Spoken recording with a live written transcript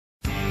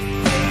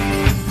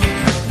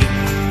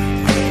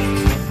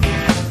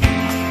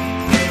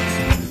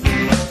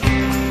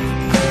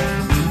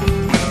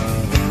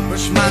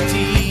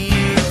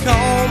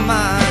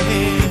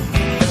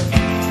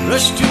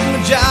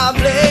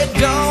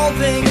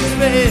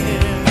fair.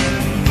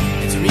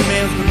 And some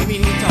emails with me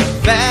talk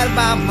bad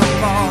about my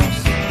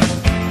boss.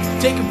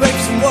 Take a break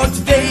from work,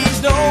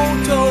 today's no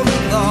total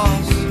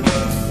loss.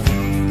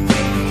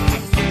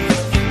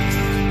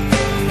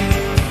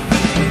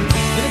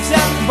 Then it's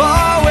out the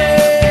bar where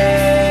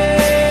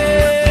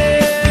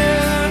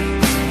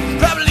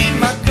probably leave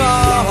my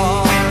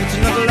car. It's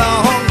another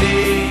long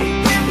day,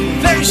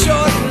 very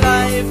short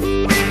life.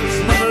 It's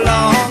another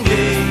long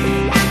day.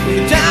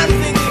 The time to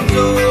think things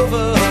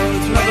over.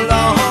 It's another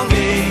long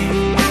day,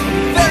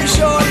 very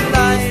short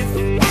life.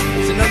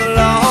 It's another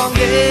long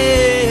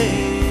day.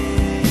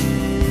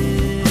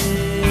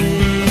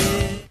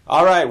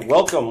 All right,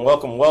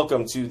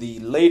 welcome to the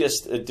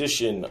latest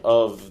edition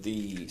of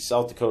the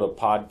South Dakota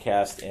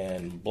Podcast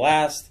and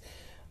Blast.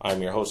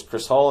 I'm your host,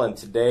 Chris Hull, and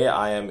today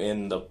I am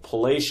in the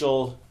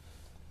palatial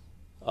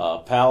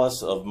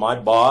palace of my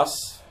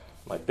boss,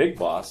 my big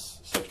boss,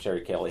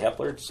 Secretary Kelly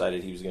Hepler.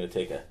 Decided he was going to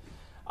take an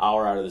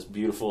hour out of this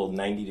beautiful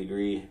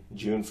 90-degree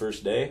June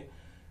 1st day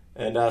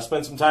and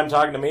spend some time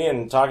talking to me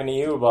and talking to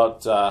you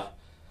about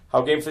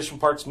how Game Fish and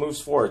Parks moves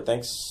forward.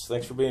 Thanks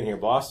for being here,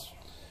 boss.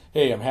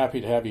 Hey, I'm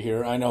happy to have you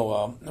here. I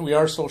know we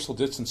are social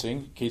distancing,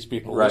 in case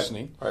people are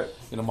listening. Right.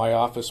 You know, my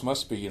office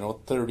must be,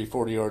 30,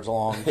 40 yards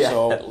long. Yeah,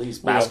 so at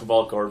least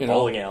basketball court,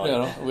 bowling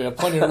alley. We have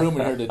plenty of room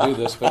in here to do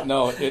this, but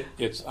no,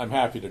 I'm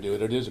happy to do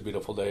it. It is a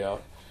beautiful day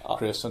out,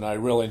 Chris, and I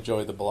really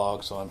enjoy the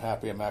blog, so I'm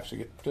happy I'm actually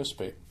getting to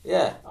participate.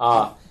 Yeah,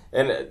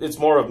 and it's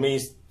more of me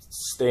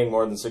staying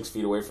more than 6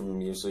 feet away from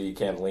you so you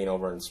can't lean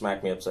over and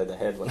smack me upside the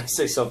head when I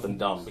say something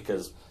dumb,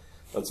 because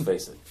let's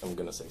face it, I'm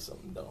going to say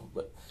something dumb.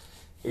 But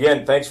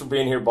again, thanks for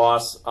being here,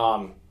 boss.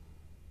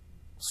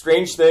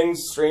 Strange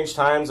things, strange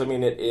times. I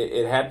mean,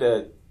 it had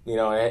to,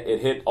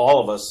 it hit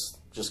all of us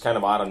just kind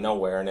of out of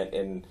nowhere.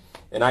 And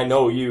I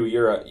know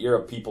you're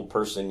a people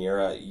person.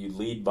 You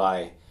lead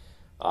by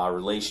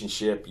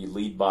relationship. You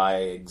lead by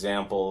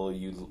example.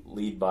 You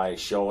lead by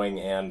showing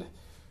and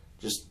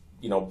just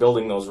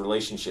building those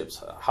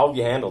relationships. How have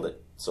you handled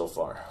it so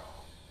far?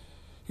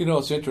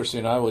 It's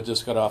interesting. I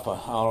just got off an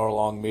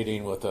hour-long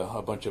meeting with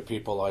a bunch of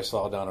people I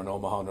saw down in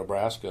Omaha,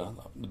 Nebraska,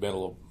 in the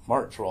middle of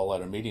March. We're all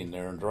at a meeting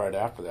there, and right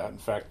after that, in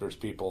fact, there's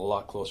people a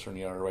lot closer than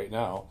you are right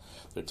now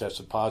that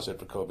tested positive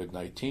for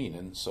COVID-19,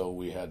 and so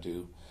we had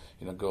to,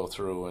 go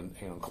through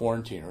and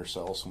quarantine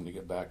ourselves when we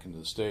get back into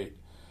the state.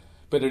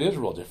 But it is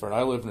real different.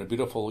 I live in a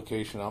beautiful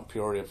location out in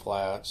Peoria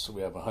Flats.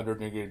 We have a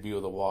 100-degree view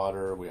of the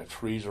water. We have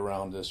trees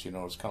around us.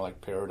 It's kind of like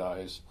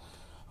paradise.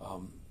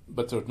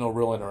 But there's no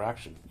real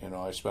interaction.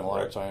 I spent a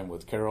lot of time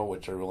with Carol,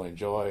 which I really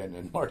enjoy,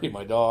 and Marty,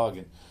 my dog,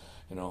 and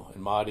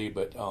and Marty.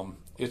 But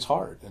it's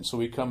hard, and so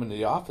we come into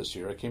the office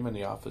here. I came in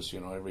the office,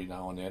 every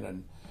now and then,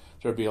 and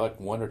there'd be like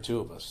one or two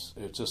of us.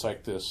 It's just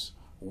like this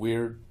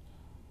weird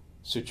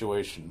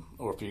situation.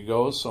 Or if you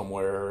go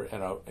somewhere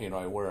and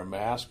I wear a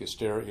mask, you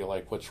stare at you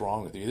like, "What's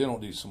wrong with you?" They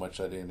don't do so much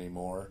of that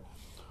anymore.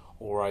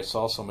 Or I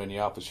saw somebody in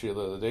the office here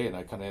the other day, and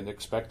I kind of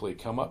unexpectedly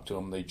come up to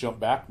them. They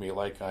jump back at me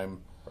like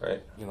I'm,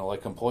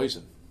 like I'm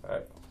poison.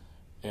 Right.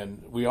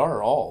 And we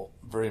are all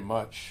very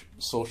much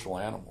social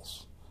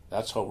animals.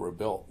 That's how we're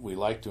built. We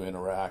like to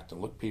interact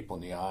and look people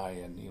in the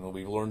eye, and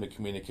we learn to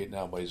communicate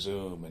now by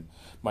Zoom and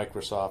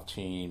Microsoft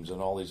Teams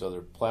and all these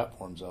other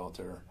platforms out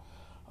there.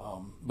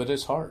 But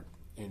it's hard,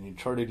 and you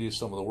try to do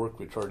some of the work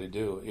we try to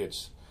do.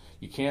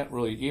 You can't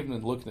really, even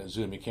in looking at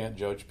Zoom, you can't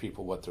judge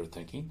people what they're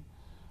thinking.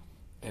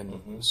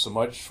 And so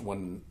much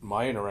when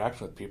my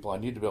interaction with people, I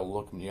need to be able to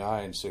look them in the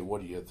eye and say,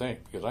 "What do you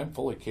think?" Because I'm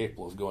fully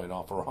capable of going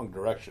off the wrong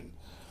direction.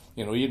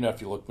 Even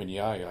if you look me in the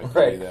eye, I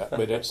can do that.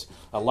 But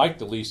I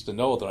like at least to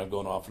know that I'm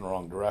going off in the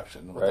wrong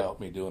direction without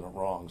me doing it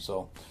wrong.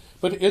 So,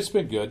 but it's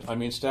been good. I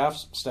mean,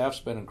 staff's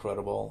been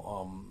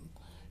incredible.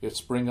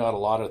 It's bring out a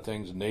lot of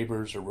things.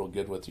 Neighbors are real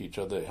good with each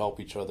other. They help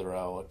each other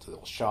out.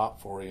 They'll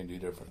shop for you and do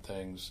different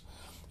things.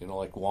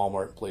 Like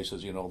Walmart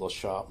places, they'll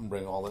shop and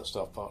bring all that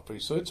stuff out for you.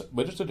 So it's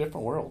a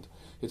different world.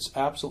 It's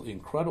absolutely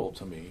incredible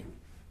to me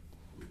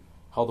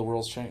how the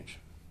world's changed.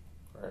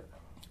 Right.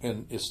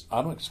 And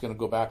I don't think it's going to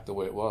go back the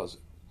way it was.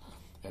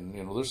 And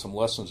there's some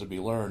lessons to be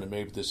learned, and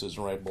maybe this isn't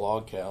the right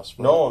blogcast.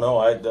 No,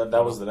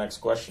 that was the next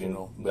question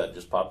that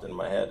just popped into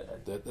my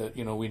head. That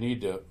we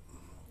need to,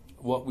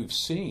 what we've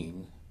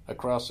seen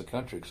across the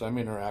country, because I'm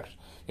interacting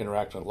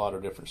with a lot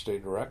of different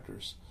state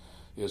directors,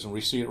 and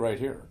we see it right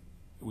here.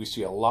 We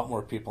see a lot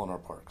more people in our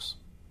parks.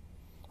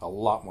 A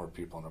lot more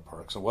people in our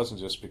parks. It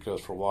wasn't just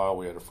because for a while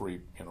we had a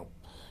free,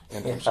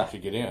 entrance to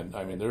get in.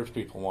 I mean, there's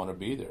people who want to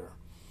be there.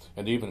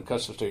 And even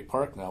Custer State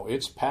Park now,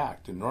 it's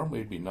packed. And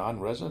normally it'd be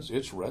non-residents.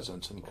 It's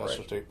residents in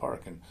Custer State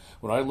Park. And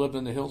when I lived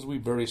in the hills, we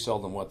very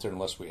seldom went there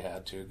unless we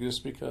had to,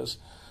 just because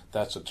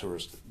that's a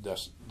tourist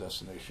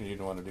destination. You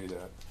don't want to do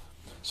that.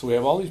 So we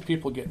have all these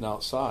people getting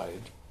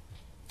outside,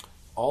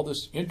 all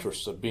this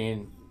interest of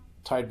being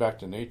tied back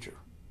to nature.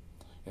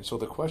 And so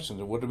the question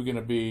is, what are we going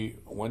to be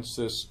once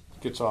this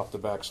gets off the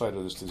backside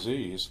of this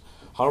disease?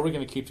 How are we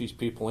going to keep these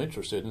people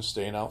interested in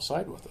staying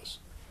outside with us?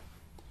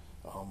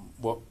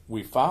 What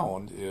we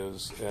found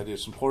is that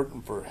it's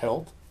important for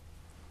health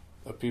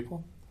of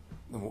people,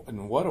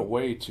 And what a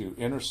way to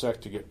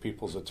intersect to get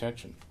people's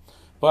attention.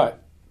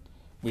 But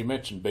we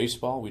mentioned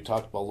baseball. We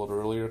talked about a little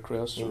earlier,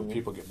 Chris. Or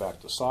people get back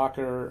to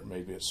soccer,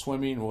 maybe it's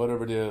swimming,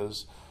 whatever it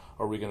is.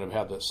 Are we going to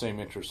have that same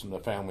interest in the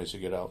families to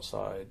get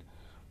outside?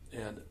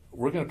 And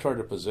we're going to try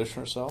to position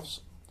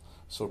ourselves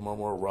so we're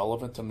more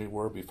relevant than we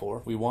were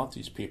before. We want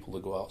these people to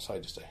go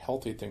outside. It's a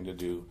healthy thing to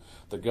do.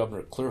 The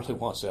governor clearly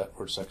wants that.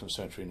 Our Second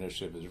Century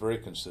Initiative is very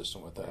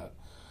consistent with that.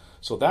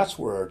 So that's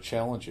where our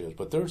challenge is.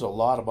 But there's a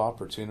lot of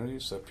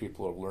opportunities that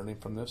people are learning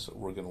from this that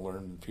we're going to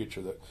learn in the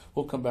future that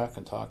we'll come back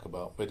and talk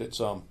about. But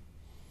it's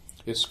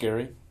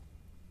scary.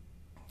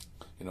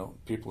 You know,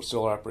 people are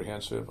still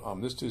apprehensive.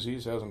 This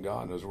disease hasn't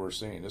gone, as we're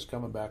seeing. It's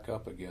coming back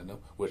up again,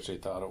 which they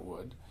thought it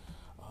would.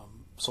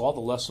 So all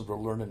the lessons we're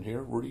learning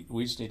here,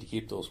 we just need to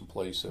keep those in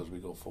place as we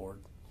go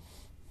forward.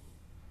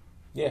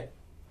 Yeah.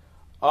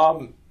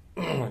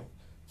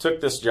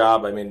 Took this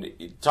job. I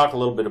mean, talk a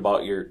little bit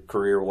about your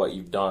career, what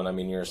you've done. I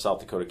mean, you're a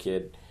South Dakota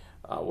kid,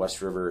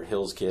 West River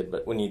Hills kid,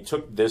 but when you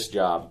took this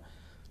job,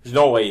 there's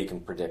no way you can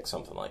predict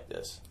something like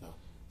this. No.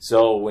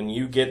 So when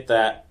you get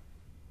that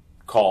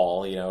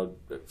call, you know,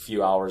 a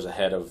few hours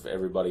ahead of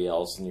everybody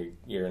else, and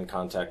you're in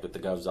contact with the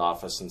gov's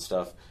office and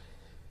stuff,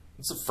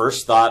 what's the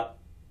first thought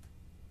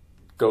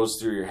goes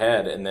through your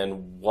head? And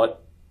then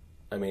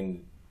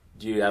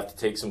do you have to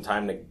take some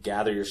time to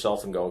gather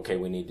yourself and go, okay,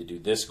 we need to do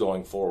this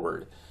going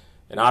forward?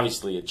 And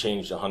obviously it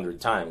changed 100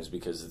 times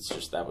because it's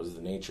just, that was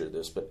the nature of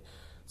this. But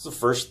it's the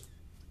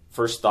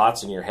first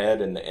thoughts in your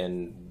head,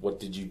 and what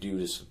did you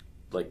do to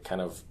like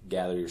kind of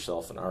gather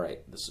yourself and, all right,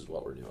 this is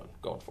what we're doing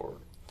going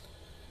forward?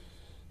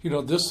 You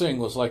know, this thing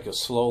was like a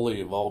slowly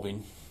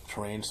evolving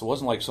terrain. So it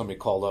wasn't like somebody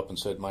called up and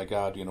said, my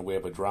God, you know, we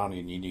have a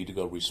drowning you need to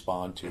go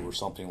respond to, or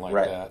something like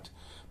Right. that.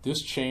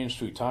 This changed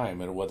through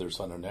time, and whether it's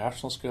on a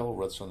national scale or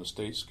whether it's on a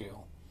state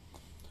scale.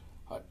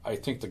 I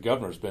think the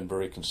governor's been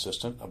very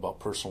consistent about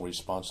personal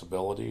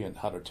responsibility and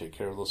how to take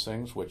care of those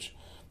things, which,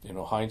 you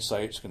know,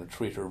 hindsight's going to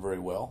treat her very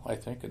well, I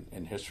think,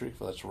 in history, if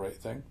that's the right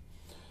thing.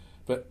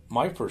 But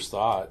my first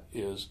thought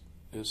is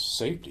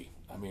safety.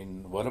 I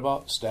mean, what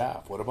about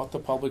staff? What about the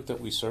public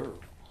that we serve?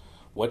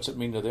 What's it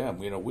mean to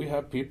them? You know, we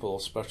have people,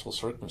 special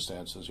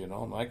circumstances, you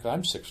know, like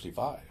I'm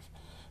 65.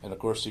 And of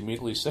course,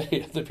 immediately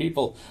say the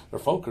people, their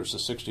focus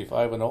is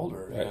 65 and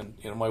older. Right. And,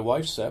 you know, my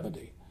wife's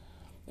 70.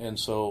 And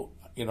so,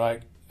 you know,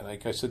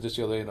 like I said this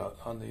the other day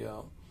on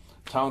the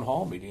town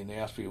hall meeting, they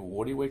asked me,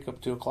 what do you wake up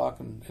 2 o'clock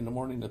in the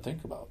morning to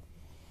think about?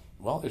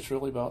 Well, it's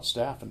really about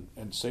staff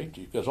and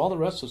safety, because all the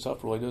rest of the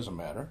stuff really doesn't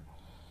matter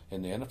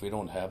in the end if we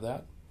don't have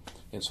that.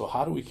 And so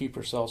how do we keep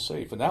ourselves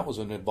safe? And that was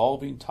an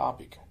evolving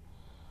topic.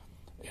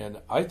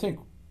 And I think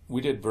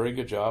we did a very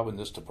good job in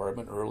this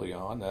department early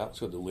on. That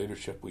was the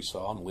leadership we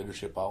saw, and the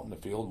leadership out in the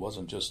field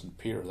wasn't just in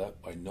Pierre. That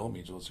by no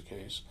means was the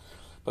case.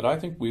 But I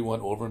think we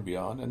went over and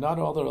beyond, and not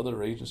all the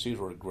other agencies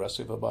were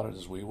aggressive about it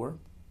as we were.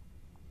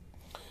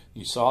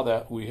 You saw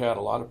that we had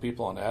a lot of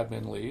people on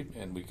admin leave,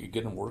 and we could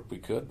get them work we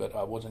could, but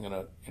I wasn't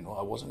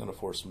gonna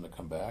force them to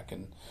come back.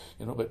 And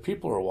but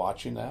people are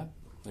watching that.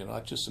 You know,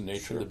 that's just the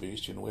nature of the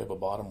beast. You know, we have a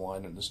bottom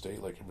line in the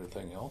state like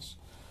everything else.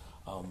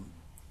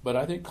 But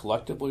I think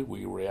collectively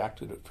we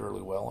reacted it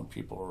fairly well, and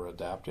people are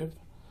adaptive.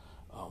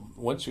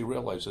 Once you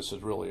realize this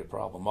is really a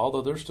problem,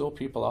 although there's still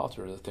people out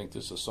there that think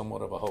this is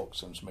somewhat of a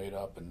hoax and it's made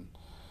up, and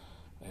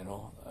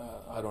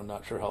I'm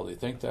not sure how they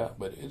think that,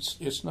 but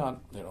it's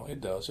not. You know,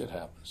 it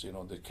happens. You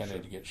know, did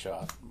Kennedy get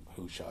shot?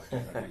 Who shot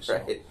Kennedy?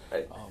 So,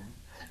 right.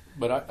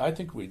 But I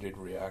think we did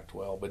react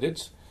well. But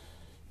it's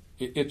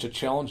a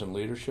challenge in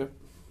leadership.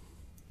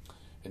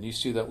 And you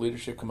see that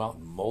leadership come out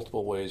in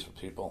multiple ways with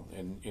people.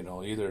 And, you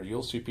know, either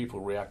you'll see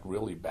people react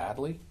really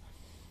badly,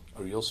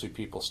 or you'll see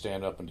people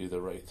stand up and do the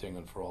right thing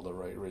and for all the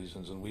right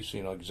reasons. And we've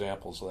seen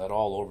examples of that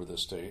all over the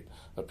state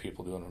of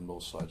people doing on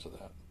both sides of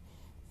that.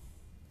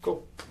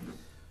 Cool.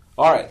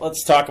 All right,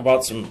 let's talk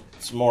about some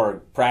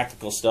more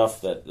practical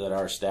stuff that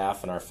our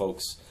staff and our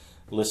folks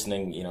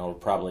listening, you know,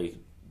 probably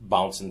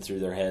bouncing through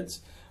their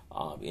heads.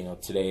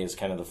 Today is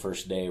kind of the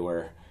first day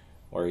where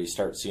you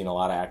start seeing a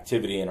lot of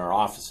activity in our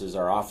offices.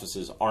 Our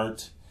offices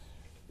aren't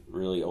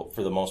really,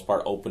 for the most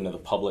part, open to the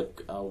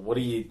public. What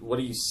do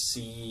you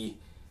see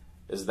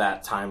as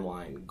that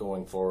timeline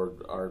going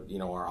forward? Our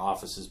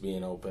offices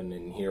being open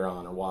in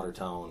Huron or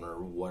Watertown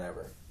or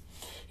whatever?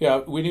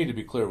 Yeah, we need to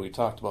be clear. We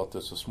talked about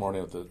this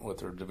morning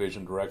with our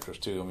division directors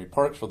too. I mean,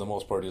 Parks for the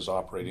most part is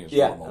operating as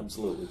normal. Yeah,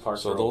 absolutely.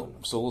 Parks are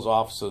open. So those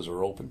offices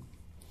are open.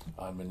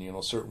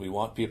 Certainly we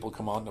want people to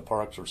come out in the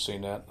parks. We're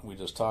seeing that. We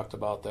just talked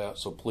about that.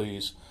 So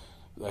please,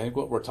 I think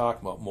what we're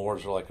talking about more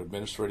is like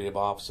administrative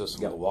offices,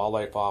 some of the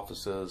wildlife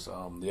offices,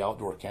 the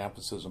outdoor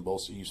campuses in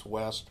both east and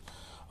west.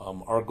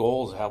 Our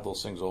goal is to have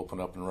those things open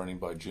up and running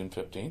by June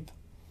 15th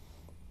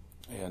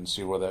and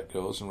see where that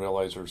goes, and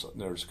realize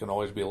there's can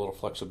always be a little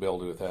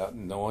flexibility with that.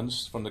 And no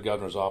one's from the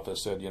governor's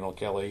office said,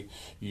 Kelly,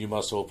 you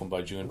must open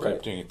by June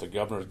 15th. Right. The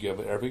governor's give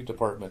every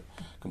department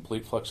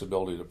complete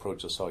flexibility to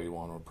approach this how you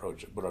want to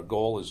approach it. But our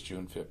goal is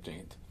June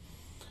 15th.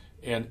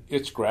 And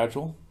it's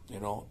gradual.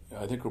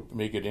 I think we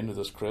may get into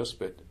this, Chris,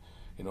 but,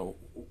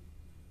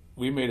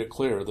 we made it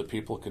clear that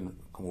people can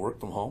can work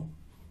from home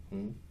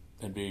Mm-hmm.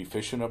 and be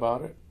efficient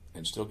about it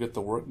and still get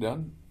the work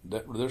done,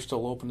 that they're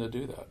still open to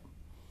do that.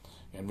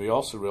 And we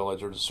also realize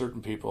there's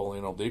certain people,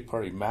 they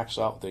probably max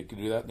out, they can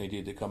do that, and they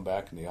need to come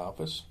back in the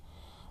office.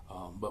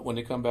 But when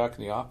they come back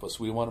in the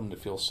office, we want them to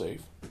feel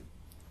safe.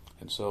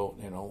 And so,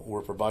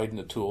 we're providing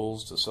the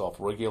tools to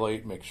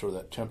self-regulate, make sure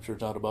that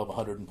temperature's not above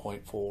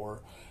 100.4,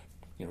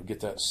 get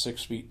that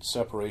 6 feet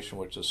separation,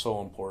 which is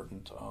so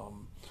important.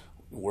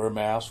 Wear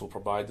masks, we'll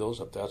provide those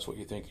if that's what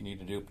you think you need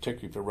to do,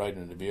 particularly if you're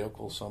riding in a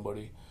vehicle with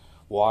somebody.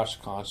 Wash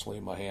constantly.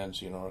 My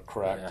hands, are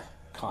cracked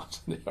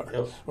constantly,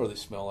 or they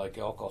smell like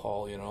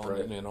alcohol,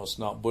 Right. and, it's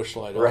not Busch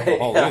Light Right.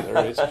 alcohol either.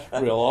 It's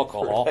real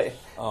alcohol. Right.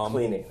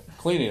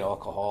 Cleaning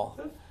alcohol.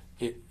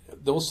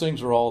 Those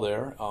things are all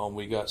there.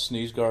 We got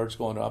sneeze guards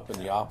going up in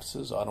the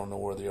offices. I don't know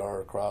where they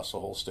are across the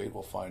whole state.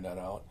 We'll find that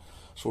out.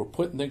 So we're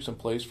putting things in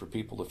place for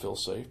people to feel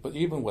safe. But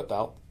even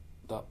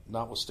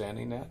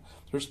notwithstanding that,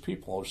 there's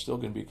people who are still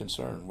going to be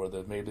concerned,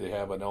 whether maybe they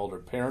have an elder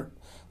parent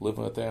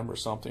living with them or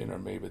something, or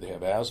maybe they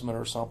have asthma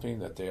or something,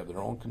 that they have their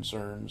own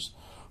concerns,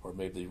 or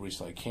maybe they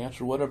recently had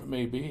cancer, whatever it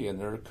may be, and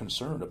they're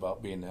concerned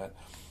about being that.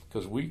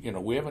 Because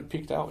we haven't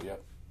peaked out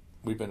yet.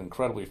 We've been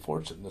incredibly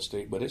fortunate in the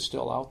state, but it's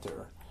still out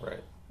there. Right.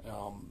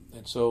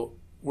 And so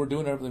we're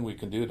doing everything we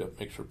can do to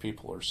make sure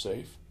people are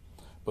safe.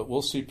 But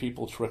we'll see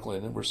people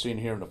trickling in. We're seeing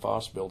here in the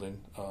Foss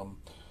building,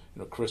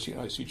 Chris,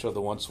 I see each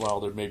other once in a while.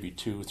 There may be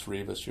 2,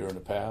 3 of us here in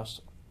the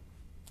past.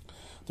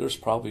 There's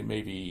probably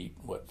maybe,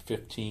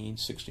 15,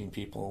 16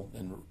 people.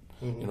 And,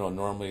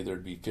 normally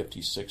there'd be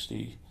 50,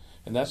 60.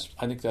 And I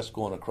think that's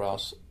going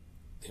across,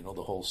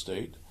 the whole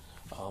state.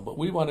 But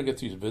we want to get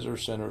these visitor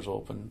centers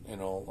open,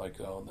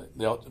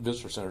 the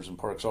visitor centers and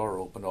parks are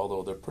open,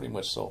 although they're pretty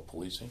much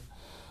self-policing.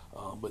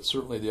 But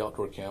certainly the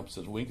outdoor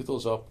campuses, we can get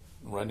those up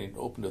and running,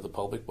 open to the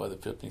public by the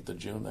 15th of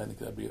June. I think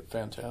that'd be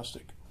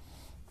fantastic.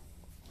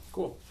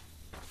 Cool.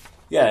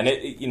 Yeah,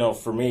 and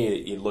for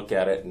me, you look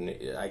at it,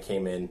 and I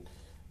came in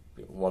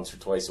once or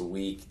twice a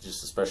week,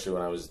 just especially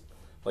when I was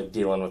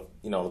dealing with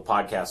the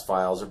podcast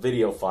files or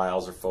video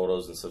files or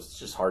photos and stuff. It's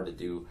just hard to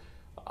do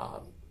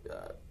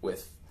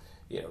with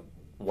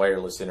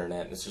wireless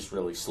internet, and it's just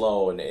really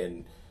slow.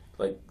 And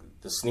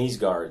the sneeze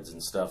guards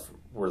and stuff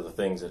were the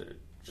things that are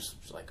just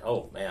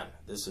oh man,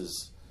 this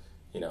is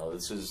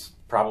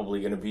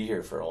probably going to be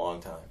here for a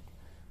long time.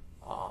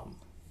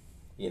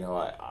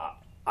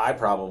 I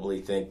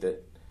probably think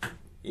that,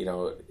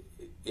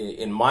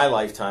 in my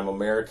lifetime,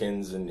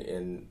 Americans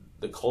and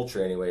the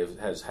culture anyway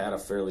has had a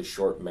fairly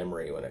short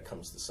memory when it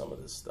comes to some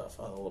of this stuff.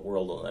 The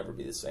world will never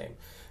be the same.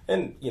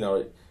 And,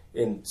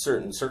 in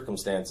certain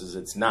circumstances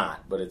it's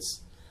not, but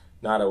it's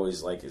not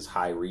always as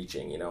high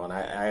reaching, and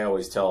I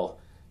always tell,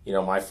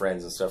 my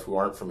friends and stuff who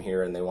aren't from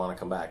here and they want to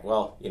come back,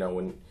 well,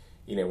 when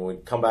we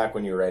come back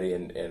when you're ready,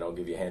 and I'll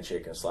give you a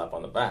handshake and a slap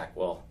on the back.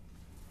 Well,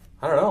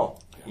 I don't know,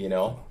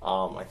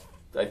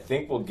 I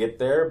think we'll get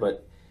there,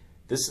 but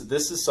this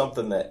is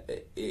something that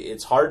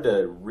it's hard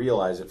to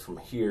realize it from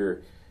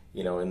here,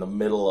 in the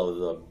middle of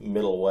the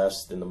Middle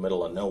West, in the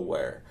middle of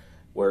nowhere,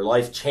 where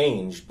life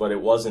changed, but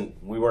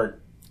we weren't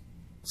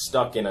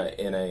stuck in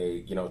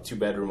a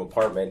 2-bedroom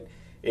apartment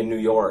in New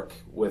York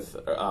with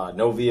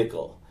no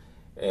vehicle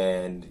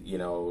and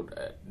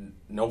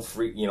no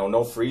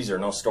freezer,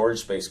 no storage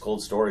space,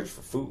 cold storage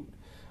for food.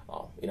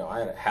 I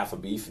had half a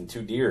beef and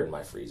 2 deer in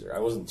my freezer. I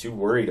wasn't too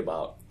worried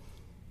about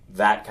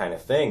that kind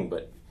of thing,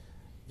 but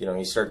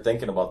you start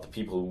thinking about the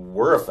people who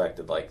were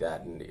affected like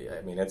that, and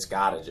it's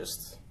got to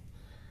just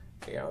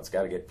it's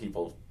got to get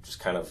people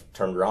just kind of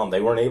turned around. They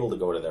weren't able to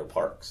go to their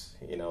parks,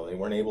 they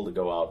weren't able to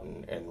go out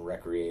and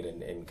recreate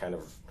and kind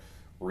of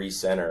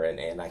recenter,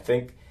 and I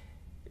think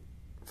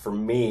for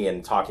me,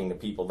 and talking to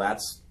people,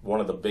 that's one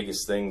of the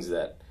biggest things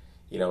that,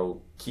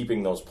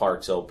 keeping those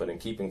parks open and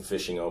keeping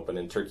fishing open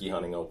and turkey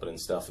hunting open and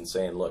stuff, and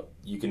saying, look,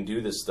 you can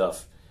do this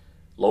stuff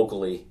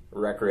locally,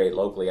 recreate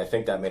locally. I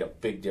think that made a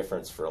big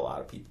difference for a lot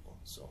of people.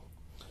 So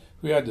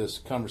we had this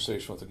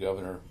conversation with the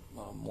governor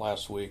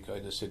last week. I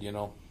just said,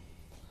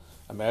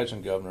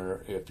 imagine,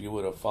 Governor, if you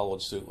would have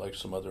followed suit like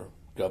some other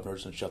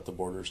governors and shut the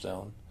borders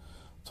down,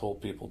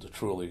 told people to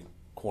truly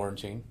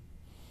quarantine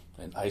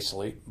and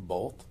isolate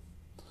both.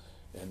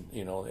 And,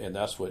 and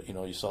that's what,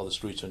 you saw the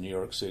streets of New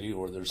York City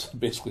where there's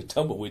basically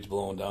tumbleweeds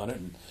blowing down it,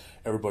 and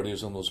everybody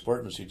was in those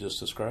apartments you just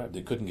described.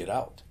 They couldn't get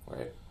out.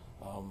 Right.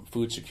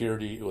 Food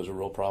security was a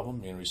real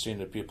problem. We've seen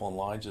the people in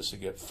line just to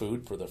get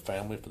food for their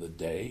family for the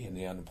day and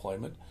the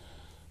unemployment.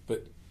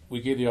 But we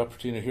gave the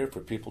opportunity here for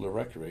people to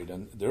recreate.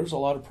 And there was a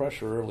lot of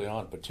pressure early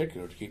on, in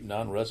particular, to keep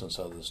non-residents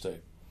out of the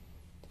state.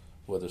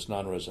 Whether it's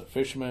non-resident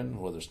fishermen,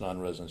 whether it's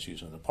non-residents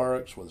using the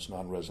parks, whether it's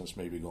non-residents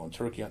maybe going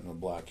turkey hunting in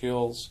the Black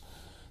Hills.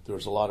 There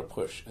was a lot of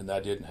push, and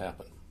that didn't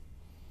happen.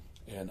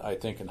 And I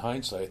think in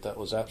hindsight, that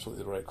was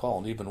absolutely the right call.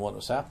 And even when it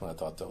was happening, I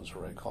thought that was the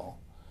right call.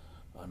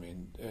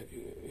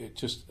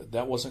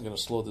 That wasn't going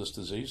to slow this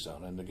disease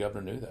down, and the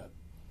governor knew that.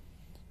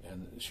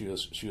 And she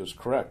was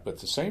correct. But at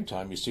the same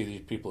time, you see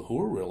these people who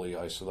were really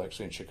isolated, like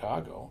say in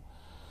Chicago.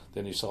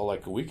 Then you saw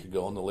like a week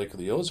ago in the Lake of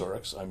the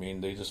Ozarks.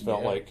 They just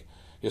felt like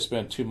it's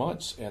been 2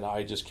 months and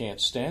I just can't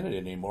stand it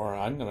anymore.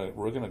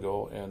 We're gonna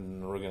go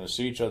and we're gonna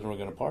see each other and we're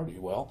gonna party.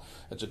 Well,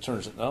 as it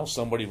turns out now,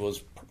 somebody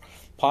was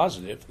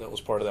positive that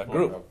was part of that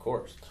group. Of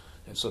course.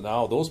 And so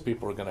now those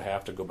people are going to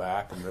have to go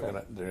back, and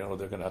they're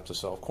going to have to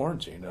self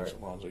quarantine as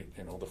long as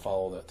to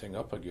follow that thing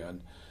up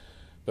again.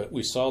 But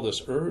we saw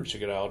this urge to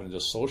get out and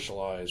just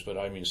socialize. But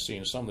I mean,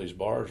 seeing some of these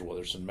bars,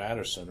 whether it's in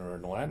Madison or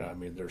in Atlanta, I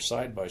mean, they're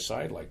side by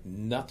side, like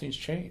nothing's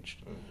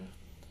changed. Mm-hmm.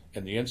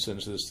 And the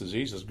incidence of this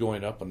disease is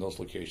going up in those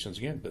locations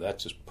again. But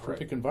that's just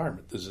perfect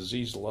environment. The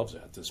disease loves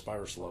that. This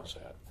virus loves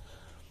that.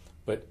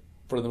 But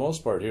for the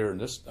most part here in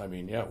this, I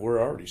mean, yeah,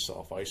 we're already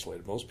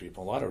self-isolated, most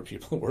people. A lot of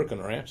people work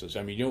on ranches.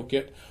 I mean, you don't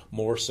get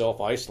more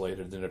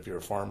self-isolated than if you're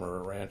a farmer or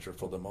a rancher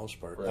for the most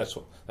part. Right.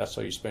 That's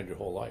how you spend your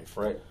whole life.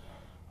 Right.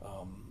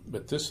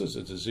 But this is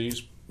a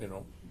disease,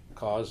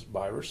 caused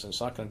virus, and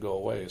it's not going to go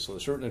away. So the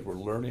certain things we're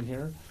learning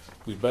here,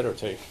 we better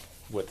take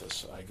with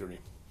us. I agree.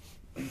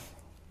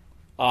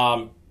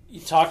 You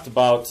talked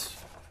about,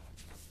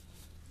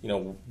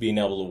 being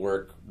able to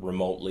work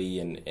remotely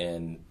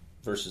and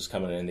versus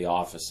coming in the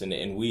office.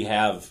 And we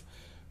have,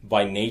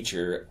 by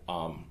nature,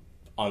 on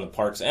the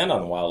parks and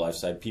on the wildlife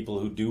side, people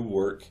who do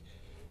work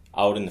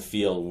out in the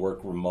field,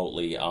 work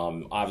remotely.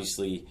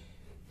 Obviously,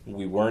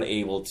 we weren't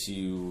able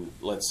to,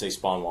 let's say,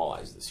 spawn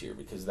walleyes this year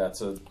because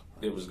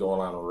it was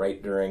going on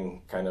right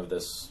during kind of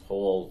this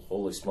whole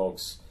holy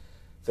smokes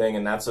thing.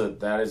 And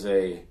that is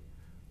a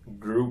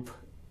group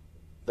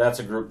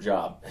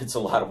job. It's a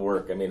lot of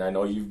work. I mean, I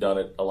know you've done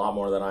it a lot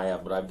more than I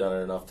have, but I've done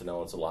it enough to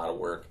know it's a lot of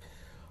work.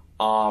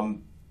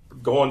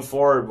 Going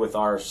forward with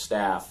our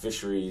staff,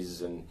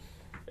 fisheries and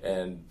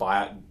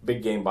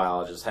big game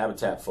biologists,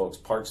 habitat folks,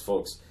 parks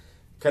folks,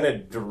 kind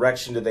of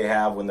direction do they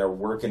have when they're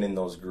working in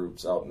those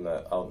groups out in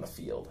the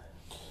field?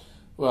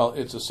 Well,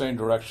 it's the same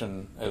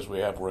direction as we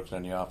have working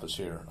in the office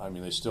here. I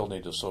mean, they still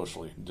need to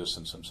socially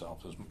distance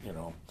themselves.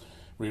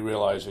 We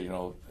realize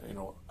that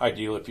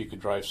ideally if you could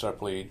drive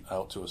separately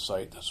out to a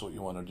site, that's what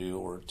you want to do,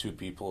 or two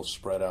people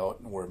spread out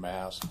and wear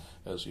masks,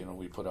 as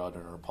we put out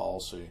in our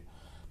policy.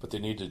 But they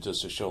need to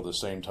show the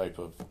same type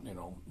of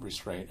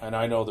restraint. And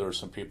I know there are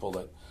some people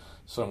that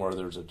somewhere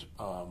there's a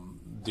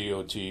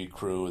DOT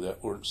crew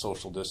that weren't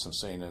social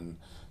distancing, and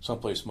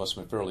someplace must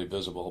have been fairly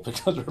visible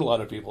because there are a lot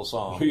of people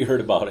saw them. We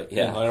heard about it,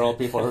 yeah. And a lot of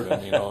people heard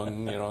it,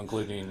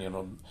 including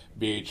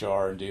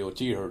BHR and DOT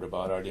heard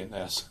about it. I didn't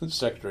ask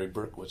Secretary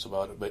Berkowitz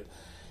about it, but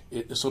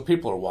so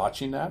people are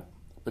watching that.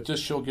 But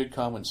just show good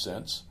common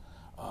sense.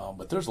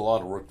 But there's a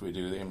lot of work we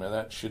do. I mean,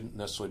 that shouldn't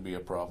necessarily be a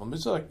problem.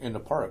 It's like in the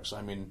parks.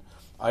 I mean,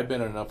 I've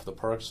been in enough of the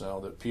parks now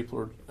that people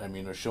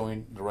are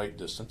showing the right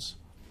distance.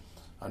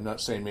 I'm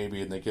not saying maybe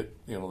when they get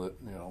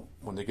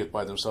when they get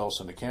by themselves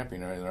in the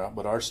camping area,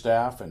 but our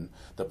staff and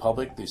the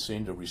public, they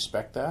seem to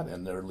respect that,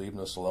 and they're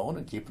leaving us alone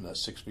and keeping that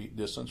 6 feet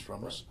distance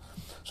from us.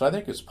 So I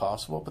think it's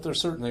possible, but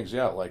there's certain things,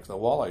 like the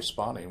walleye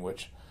spawning,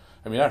 which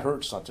that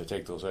hurts not to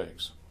take those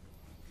eggs.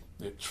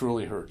 It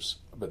truly hurts,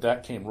 but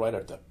that came right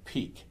at the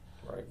peak.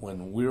 Right.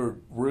 When we're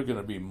going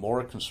to be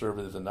more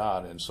conservative than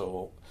not, and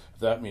so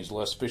if that means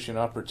less fishing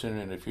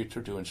opportunity in the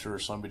future to ensure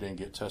somebody didn't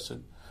get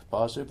tested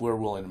positive, we're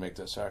willing to make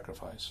that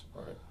sacrifice.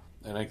 Right.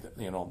 And I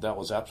think that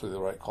was absolutely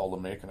the right call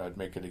to make, and I'd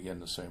make it again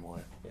the same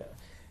way. Yeah,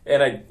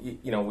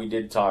 and we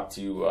did talk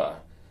to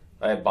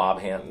I had Bob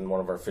Hanton, one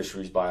of our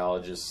fisheries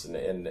biologists,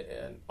 and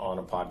on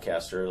a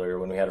podcast earlier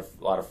when we had a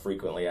lot of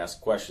frequently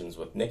asked questions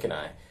with Nick and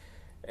I,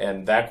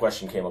 and that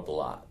question came up a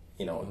lot.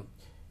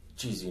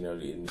 Geez,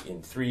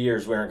 in 3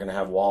 years we aren't going to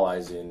have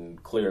walleyes in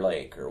Clear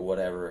Lake or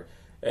whatever.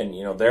 And,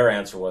 their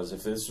answer was,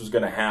 if this was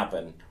going to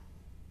happen,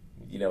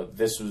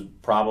 this was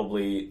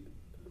probably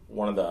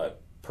one of the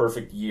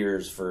perfect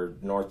years for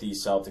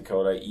northeast South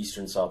Dakota,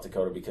 eastern South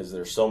Dakota, because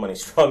there's so many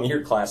strong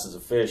year classes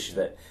of fish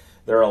that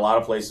there are a lot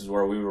of places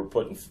where we were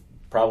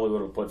probably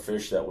would have put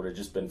fish that would have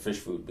just been fish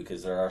food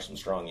because there are some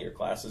strong year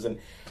classes. And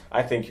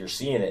I think you're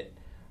seeing it,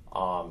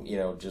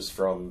 just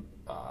from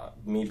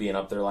me being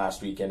up there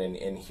last weekend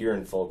and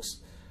hearing folks.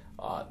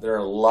 There are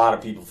a lot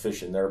of people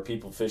fishing. There are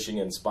people fishing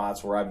in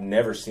spots where I've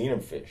never seen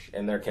them fish,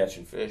 and they're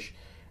catching fish.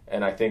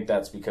 And I think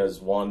that's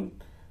because, one,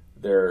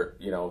 they're,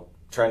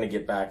 trying to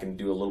get back and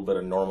do a little bit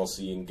of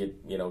normalcy and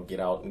get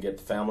out and get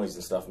the families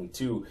and stuff. And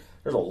two,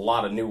 there's a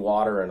lot of new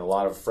water and a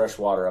lot of fresh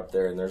water up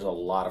there, and there's a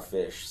lot of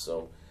fish.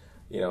 So,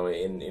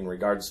 in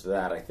regards to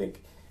that, I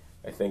think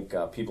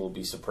people will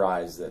be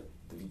surprised that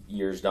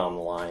years down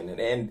the line.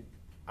 And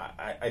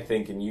I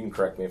think, and you can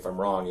correct me if I'm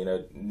wrong,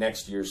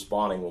 next year's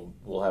spawning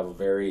will have a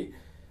very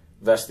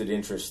vested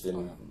interest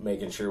in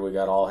making sure we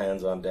got all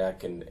hands on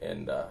deck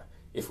and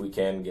if we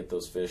can get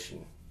those fish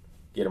and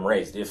get them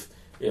raised.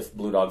 If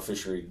Blue Dog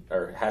Fishery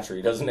or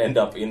Hatchery doesn't end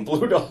up in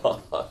Blue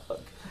Dog.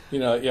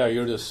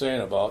 You're just saying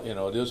about,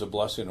 it is a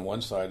blessing on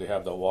one side to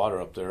have the water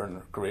up there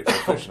and create a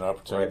fishing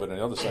opportunity, but on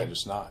the other side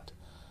it's not.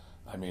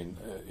 I mean,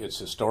 it's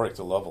historic,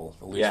 the level,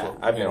 at least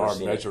in our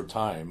measured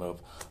time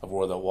of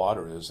where the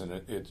water is, and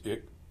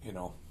it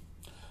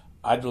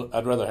I'd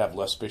rather have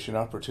less fishing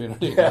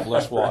opportunity and have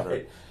less water.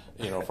 Right.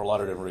 for a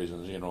lot of different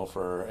reasons,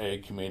 for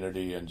ag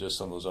community and just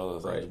some of those other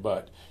things. Right.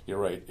 But you're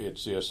right,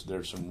 it's just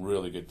there's some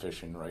really good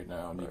fishing right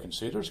now, and you can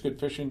see there's good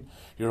fishing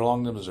here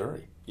along the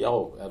Missouri. Yeah,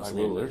 oh,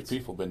 absolutely. I mean, there's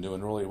people been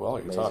doing really well.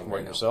 You're Amazing talking about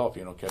right now. yourself,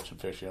 catching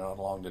fish out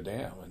along the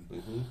dam,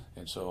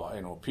 and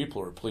so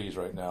people are pleased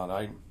right now, and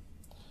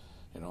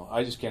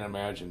I just can't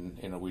imagine.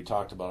 We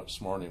talked about it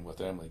this morning with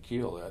Emily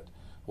Keel that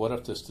what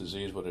if this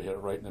disease would have hit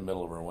right in the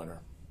middle of our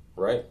winter?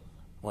 Right.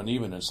 When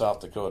even in South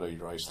Dakota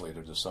you're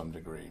isolated to some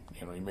degree.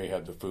 You may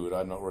have the food.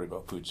 I'm not worried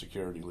about food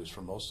security, at least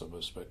for most of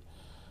us. But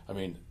I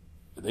mean,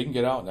 they can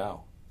get out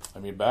now. I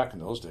mean, back in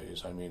those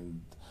days,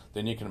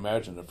 then you can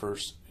imagine the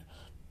first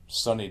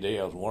sunny day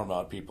it was warm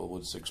out, people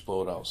would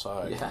explode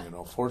outside.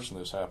 Yeah.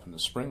 Fortunately, this happened in the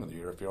spring of the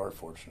year if you are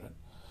fortunate,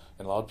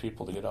 and allowed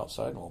people to get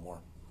outside a little more.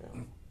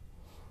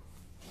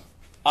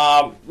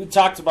 Yeah. We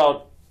talked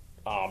about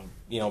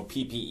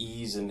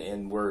PPEs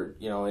and we're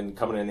and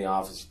coming in the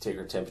office, you take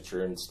our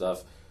temperature and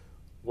stuff.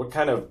 What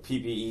kind of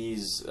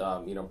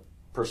PPEs,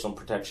 personal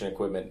protection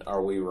equipment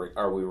are we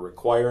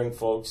requiring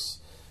folks?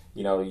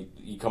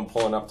 You come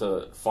pulling up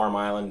to Farm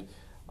Island.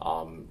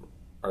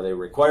 Are they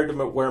required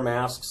to wear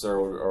masks,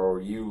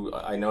 or you?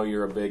 I know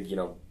you're a big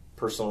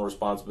personal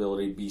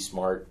responsibility, be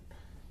smart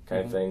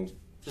kind of thing.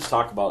 Just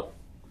talk about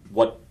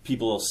what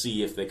people will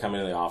see if they come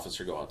into the office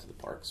or go out to the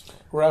parks.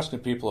 We're asking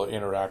people to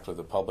interact with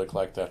the public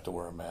like that to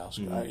wear a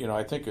mask.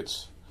 I think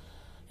it's,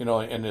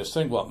 and this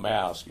thing about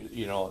masks,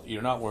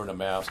 you're not wearing a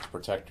mask to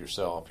protect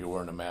yourself. You're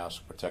wearing a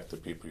mask to protect the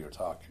people you're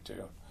talking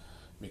to.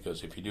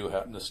 Because if you do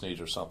happen to sneeze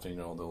or something,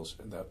 those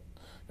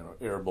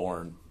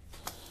airborne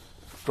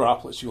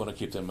droplets, you want to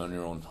keep them on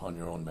your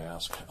own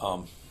mask.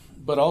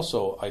 But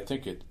also, I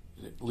think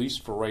at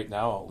least for right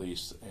now,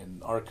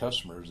 and our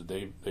customers,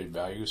 they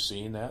value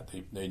seeing that.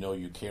 They know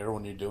you care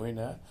when you're doing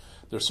that.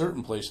 There's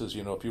certain places,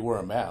 if you wear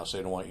a mask,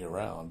 they don't want you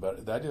around,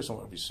 but that isn't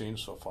what we've seen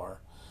so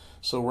far.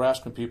 So we're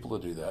asking people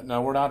to do that.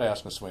 Now, we're not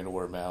asking somebody to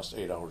wear a mask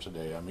 8 hours a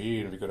day. I mean,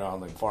 even if you go down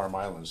like Farm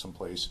Island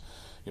someplace,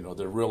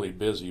 they're really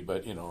busy,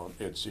 but,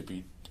 it's if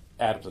you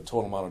add up the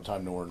total amount of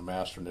time to wearing a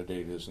mask during the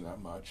day, it isn't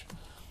that much.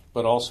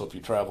 But also, if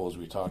you travel, as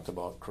we talked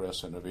about,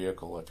 Chris, in a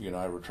vehicle, if you and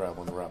I were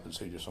traveling to Rapid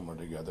City or somewhere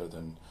together,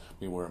 then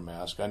we wear a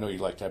mask. I know you'd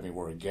like to have me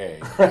wear a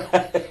gag.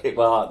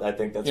 Well, I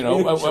think that's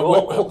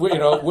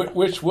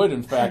which would,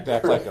 in fact,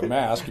 act like a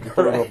mask if you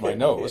put it over my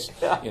nose.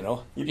 Yeah.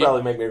 You'd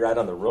probably make me ride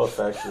on the roof,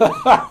 actually.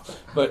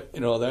 But,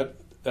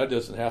 that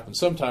doesn't happen.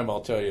 Sometime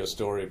I'll tell you a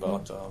story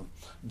about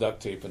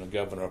duct tape and a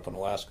governor up in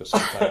Alaska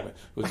sometime.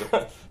 Who was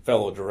a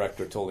fellow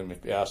director, told him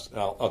if you asked,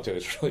 I'll tell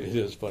you, it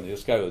is funny.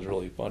 This guy was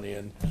really funny,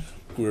 and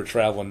we were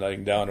traveling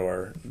down to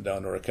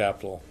our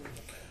capital,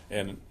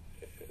 and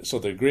so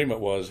the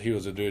agreement was he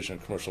was a Division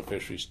of Commercial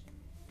Fisheries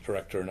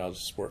director, and I was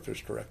a Sport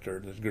Fish director.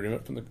 The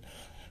agreement from the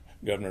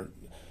Governor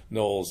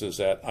Knowles is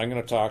that I'm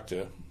going to talk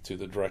to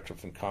the director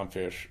from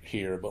Comfish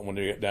here, but when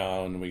we get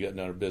down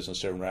to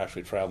business there and we're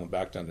actually traveling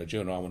back down to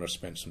Juneau, I want to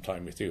spend some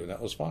time with you, and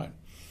that was fine.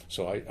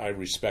 So I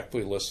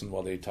respectfully listened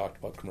while they talked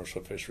about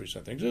commercial fisheries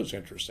and things. It was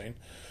interesting.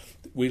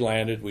 We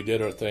landed, we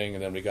did our thing,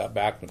 and then we got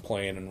back in the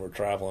plane, and we're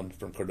traveling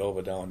from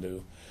Cordova down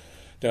to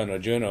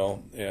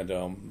Juneau, and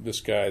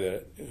this guy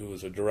who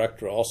was a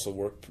director also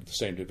worked for the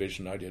same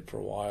division I did for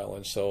a while,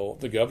 and so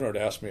the governor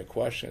had asked me a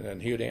question,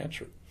 and he would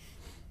answer it.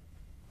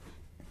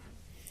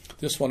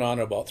 This went on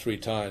about 3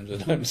 times,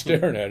 and I'm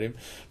staring at him.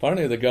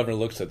 Finally, the governor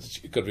looks at,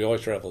 because we always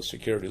travel with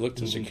security,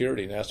 looked at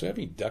security and asked, do you have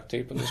any duct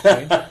tape in this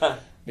plane?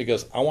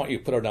 Because I want you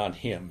to put it on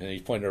him. And he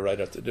pointed right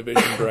at the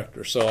division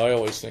director. So I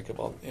always think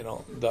about,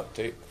 duct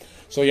tape.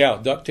 So, yeah,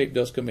 duct tape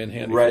does come in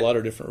handy for a lot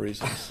of different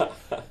reasons.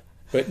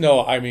 But,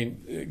 no, I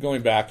mean,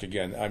 going back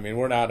again, I mean,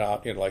 we're not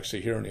out, like, say,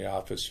 here in the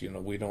office, you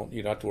don't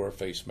have to wear a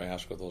face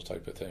mask or those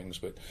type of things.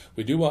 But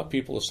we do want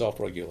people to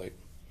self-regulate.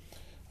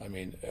 I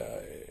mean,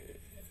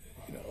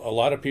 a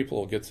lot of people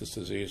will get this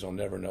disease will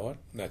never know it.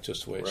 That's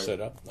just the way it's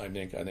set up. I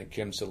think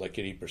Kim said like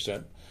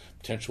 80%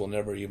 potential will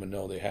never even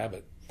know they have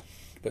it.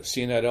 But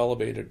seeing that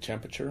elevated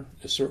temperature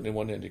is certainly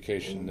one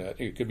indication that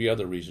it could be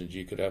other reasons.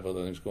 You could have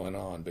other things going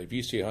on. But if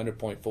you see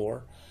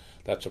 100.4,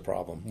 that's a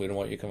problem. We don't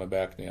want you coming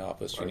back in the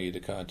office. You need to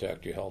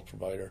contact your health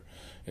provider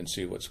and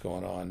see what's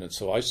going on. And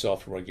so I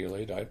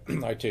self-regulate.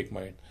 I take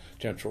my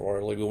temperature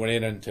orally. We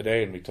went in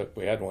today and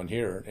we had one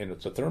here, and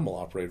it's a thermal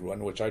operated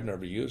one, which I'd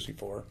never used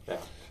before. Yeah.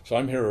 So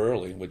I'm here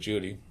early with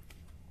Judy.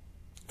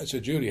 I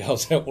said, Judy,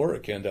 how's that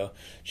work? And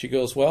she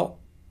goes, well,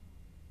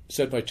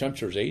 said my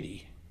temperature's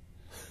 80.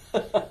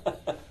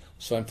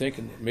 So I'm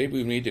thinking maybe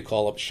we need to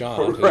call up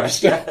Sean, who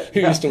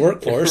used to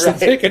work for us. I'm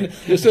thinking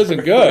this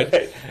isn't good.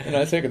 And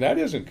I'm thinking that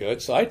isn't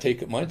good. So I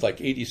take it, mine's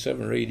like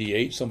 87 or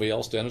 88. Somebody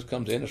else, Dennis,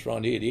 comes in, it's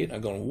around 88. And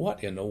I'm going,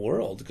 what in the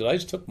world? Because I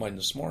just took mine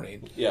this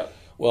morning. Yeah.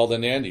 Well,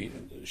 then Andy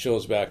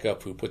shows back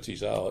up who puts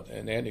these out.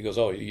 And Andy goes,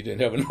 oh, you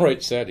didn't have it in the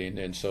right setting.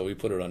 And so we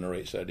put it on the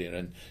right setting,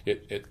 and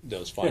it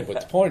does fine.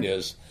 But the point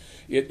is,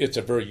 it's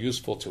a very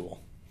useful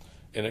tool.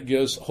 And it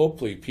gives,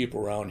 hopefully,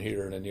 people around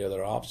here and in the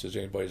other offices,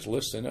 anybody's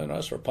listening, and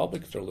us, our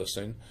public, if they're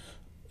listening,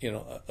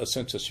 a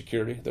sense of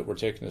security that we're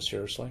taking this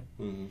seriously.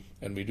 Mm-hmm.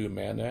 And we do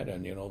man that,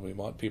 and, we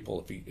want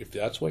people, if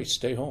that's the way,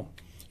 stay home.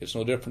 It's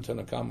no different than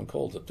a common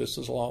cold. This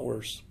is a lot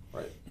worse.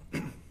 Right.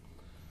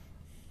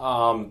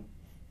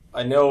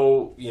 I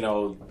know,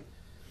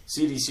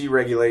 CDC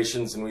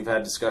regulations, and we've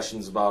had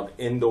discussions about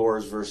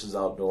indoors versus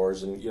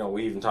outdoors, and,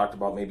 we even talked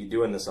about maybe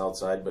doing this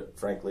outside, but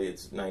frankly,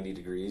 it's 90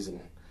 degrees, and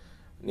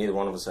neither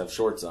one of us have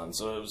shorts on,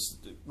 so it was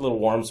a little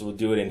warm, so we'll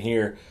do it in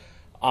here.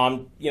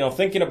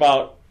 Thinking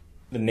about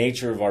the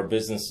nature of our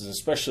businesses,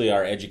 especially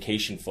our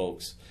education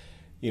folks,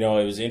 it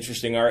was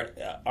interesting.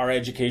 Our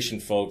education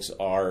folks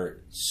are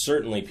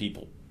certainly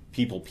people.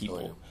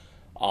 Oh,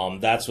 yeah.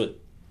 That's what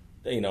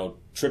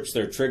trips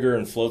their trigger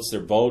and floats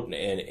their boat,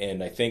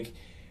 and I think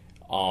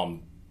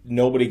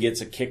nobody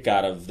gets a kick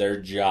out of their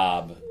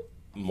job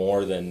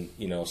more than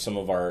some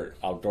of our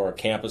outdoor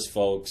campus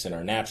folks and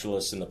our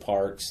naturalists in the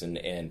parks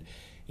and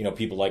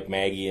people like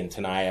Maggie and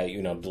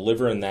Tanaya,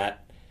 delivering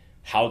that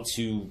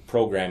how-to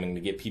programming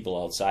to get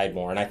people outside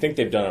more. And I think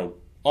they've done an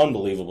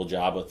unbelievable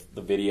job with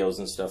the videos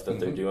and stuff that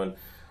they're doing.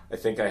 I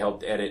think I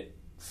helped edit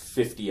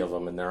 50 of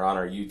them, and they're on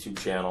our YouTube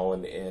channel,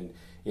 and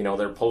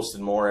they're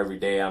posting more every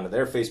day onto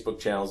their Facebook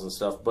channels and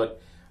stuff.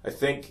 But I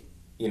think,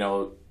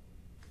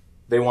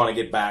 they want to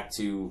get back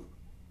to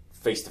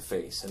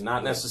face-to-face and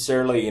not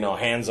necessarily,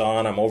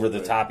 hands-on, I'm over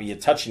the top of you,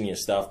 touching you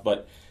stuff,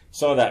 but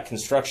some of that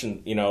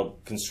construction,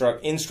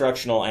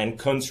 instructional and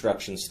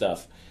construction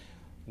stuff.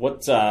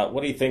 What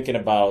are you thinking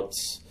about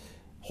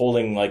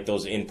holding like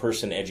those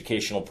in-person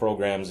educational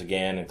programs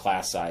again and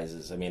class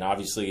sizes? I mean,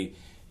 obviously,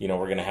 we're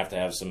going to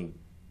have some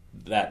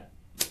that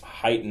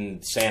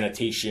heightened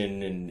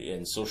sanitation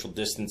and social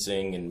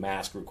distancing and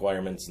mask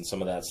requirements and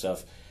some of that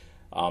stuff.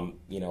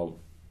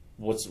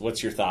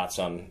 What's your thoughts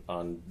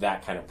on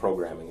that kind of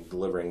programming,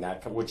 delivering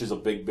that, which is a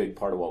big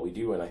part of what we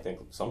do, and I think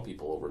some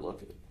people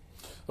overlook it.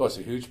 Well, it's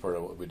a huge part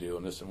of what we do,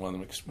 and this is one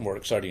of the more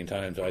exciting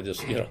times.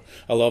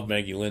 I love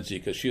Maggie Lindsay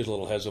because she was a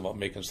little hesitant about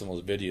making some of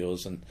those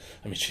videos, and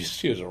I mean,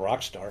 she was a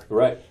rock star.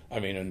 Right. I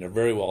mean, and they're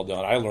very well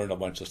done. I learned a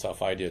bunch of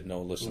stuff I didn't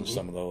know, listening to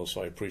some of those,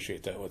 so I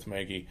appreciate that with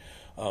Maggie.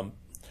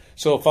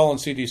 So following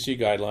CDC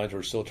guidelines,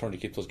 we're still trying to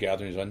keep those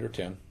gatherings under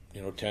 10,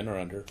 10 or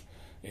under,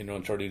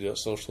 and try to do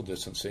social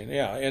distancing.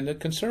 Yeah, and the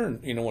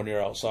concern, when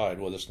you're outside,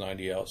 whether it's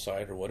 90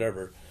 outside or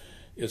whatever,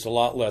 is a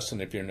lot less than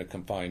if you're in a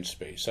confined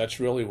space. That's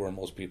really where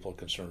most people are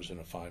concerned, is in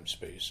a confined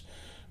space.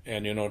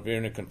 And, if you're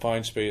in a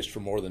confined space for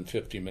more than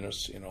 50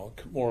 minutes,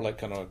 more like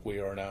kind of like we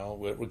are now,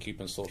 we're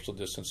keeping social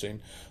distancing,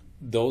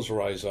 those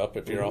rise up.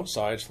 If you're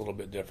outside, it's a little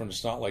bit different.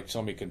 It's not like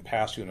somebody can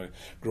pass you in a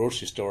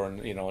grocery store and,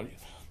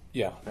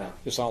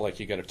 it's not like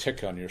you got a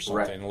tick on you or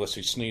something, right, unless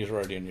you sneeze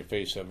right in your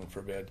face, heaven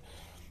forbid.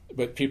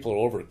 But people are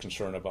over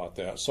concerned about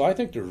that. So I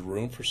think there's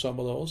room for some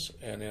of those.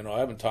 And, I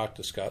haven't talked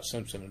to Scott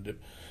Simpson in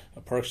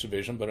the Parks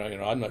Division, but,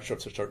 I'm not sure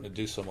if they're starting to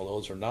do some of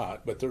those or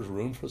not. But there's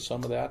room for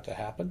some of that to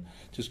happen.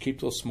 Just keep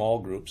those small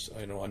groups,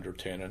 under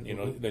 10. And,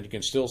 then you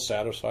can still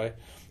satisfy,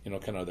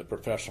 kind of the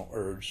professional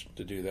urge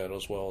to do that,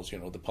 as well as,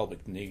 the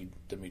public need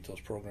to meet those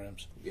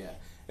programs. Yeah.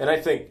 And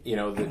I think,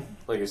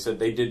 like I said,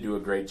 they did do a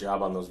great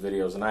job on those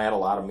videos. And I had a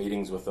lot of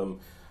meetings with them,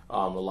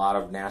 a lot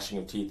of gnashing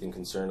of teeth and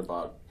concern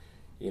about,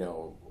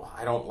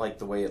 I don't like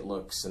the way it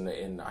looks,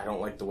 and I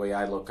don't like the way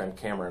I look on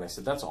camera. And I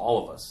said, that's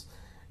all of us.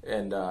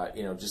 And,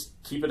 just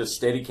keep it a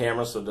steady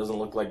camera so it doesn't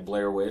look like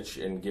Blair Witch,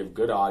 and give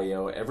good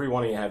audio. Every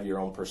one of you have your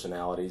own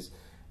personalities.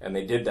 And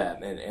they did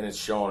that, and it's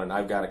shown. And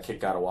I've got a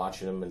kick out of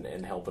watching them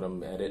and helping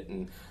them edit.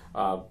 And,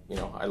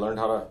 I learned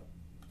how to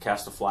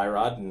cast a fly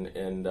rod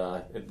in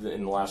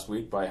the last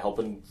week by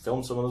helping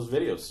film some of those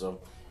videos.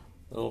 So,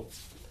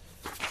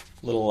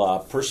 little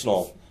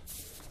personal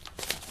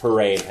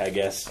parade, I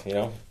guess,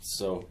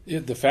 So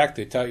the fact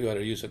they taught you how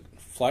to use a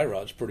fly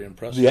rod's pretty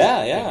impressive.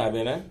 Yeah. I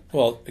mean,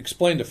 well,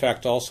 explain the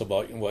fact also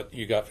about what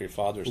you got for your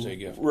Father's Day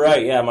gift.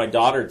 Right. Yeah, my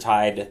daughter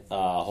tied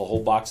a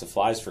whole box of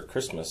flies for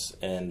Christmas,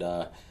 and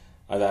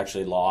I've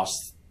actually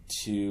lost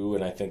 2,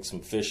 and I think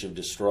some fish have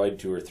destroyed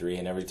 2 or 3.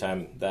 And every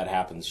time that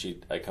happens,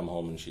 I come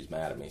home and she's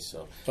mad at me.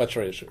 So that's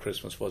right. It's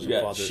Christmas, wasn't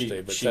Father's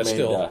Day, but that's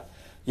still.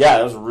 Yeah,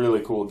 that was a really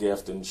cool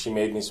gift, and she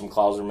made me some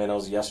Clouser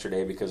minnows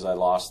yesterday because I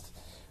lost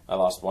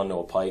one to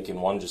a pike,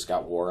 and one just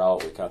got wore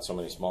out. We caught so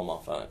many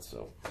smallmouth on it.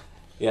 So,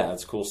 yeah,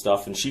 that's cool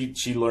stuff. And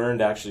she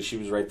learned, actually, she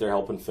was right there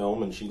helping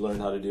film, and she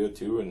learned how to do it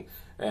too. And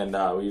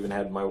we even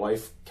had my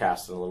wife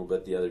casting a little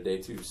bit the other day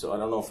too. So I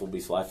don't know if we'll be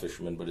fly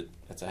fishermen, but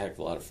it's a heck of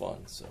a lot of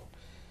fun. So,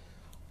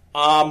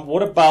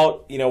 what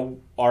about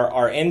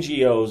our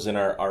NGOs and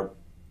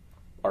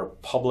our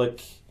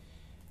public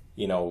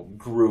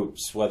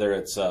groups, whether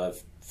it's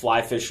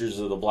Fly Fishers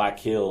of the Black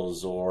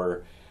Hills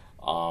or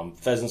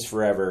Pheasants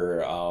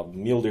Forever,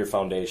 Mule Deer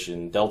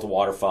Foundation, Delta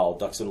Waterfowl,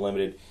 Ducks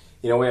Unlimited.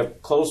 We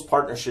have close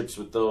partnerships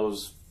with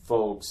those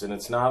folks, and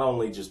it's not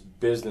only just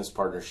business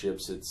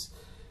partnerships,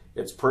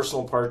 it's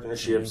personal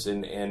partnerships,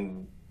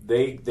 and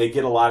they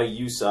get a lot of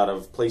use out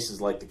of places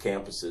like the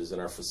campuses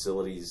and our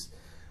facilities,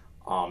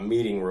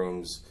 meeting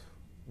rooms.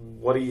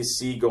 What do you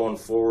see going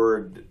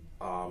forward?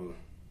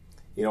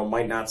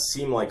 Might not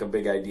seem like a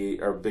big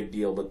idea or a big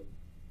deal, but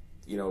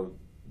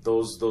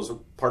those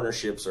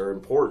partnerships are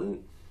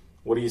important.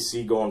 what do you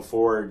see going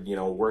forward? You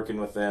know, working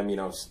with them. You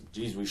know,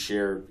 geez, we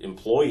share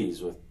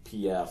employees with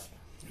PF,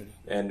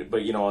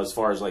 but you know, as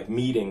far as like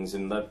meetings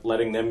and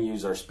letting them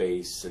use our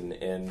space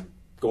and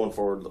going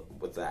forward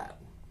with that.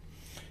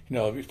 You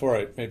know, before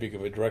I maybe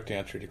give a direct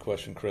answer to your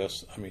question,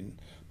 Chris, I mean,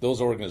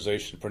 those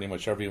organizations, pretty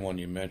much everyone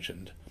you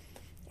mentioned,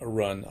 are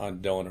run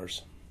on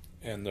donors.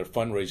 And their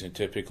fundraising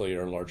typically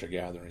are larger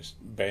gatherings,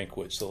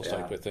 banquets, those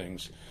type of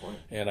things.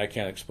 And I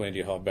can't explain to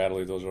you how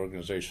badly those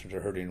organizations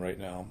are hurting right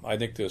now. I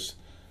think this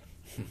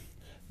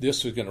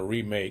is going to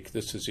remake,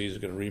 this disease is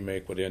going to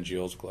remake what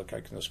NGOs look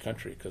like in this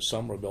country, because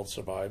some will be able to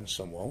survive and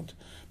some won't.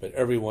 But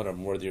every one of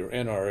them, whether you're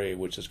NRA,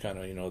 which is kind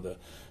of, you know,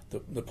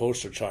 the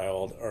poster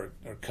child, are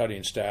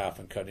cutting staff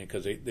and cutting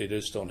because they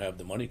just don't have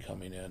the money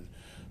coming in.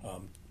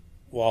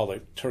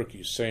 Wildlife,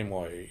 turkeys, same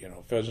way, you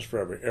know, Pheasants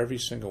Forever, every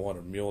single one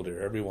of them, mule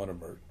deer, every one of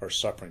them are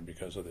suffering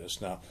because of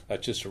this. Now,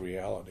 that's just a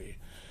reality.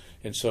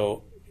 And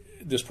so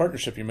this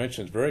partnership you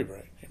mentioned is very,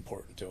 very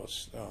important to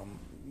us.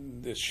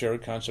 This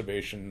shared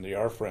conservation, they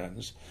are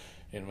friends,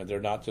 and they're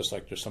not just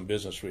like there's some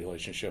business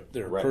relationship.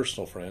 They're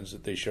personal friends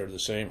that they share the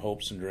same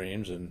hopes and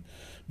dreams and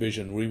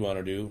vision we want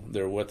to do.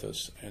 They're with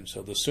us. And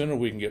so the sooner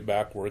we can get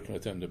back working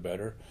with them, the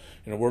better.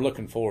 You know, we're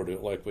looking forward to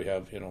it. Like we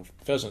have, you know,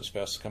 Pheasants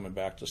Fest coming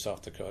back to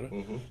South Dakota.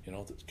 You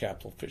know, the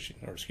capital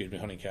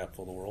hunting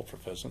capital of the world for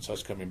pheasants.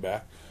 That's coming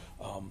back.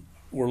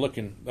 We're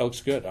looking, that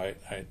looks good.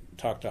 I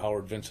talked to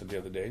Howard Vincent the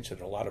other day and said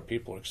a lot of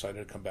people are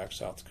excited to come back to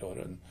South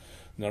Dakota, and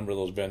a number of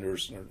those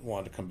vendors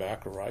want to come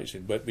back are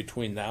rising. But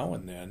between now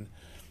and then,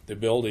 the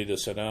ability to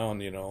sit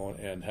down, you know,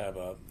 and have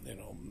a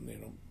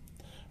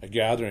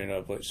gathering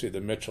of, let's say,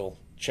 the Mitchell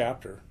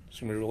chapter, it's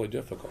going to be really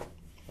difficult.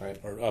 Right.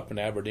 Or up in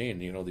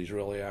Aberdeen, you know, these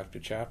really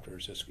active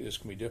chapters, it's going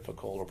to be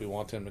difficult. Or if we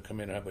want them to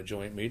come in and have a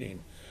joint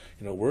meeting,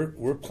 you know,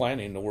 we're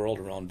planning the world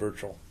around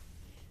virtual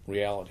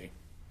reality.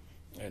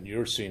 And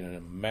you're seeing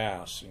a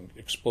mass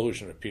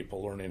explosion of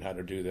people learning how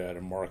to do that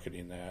and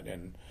marketing that.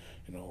 And,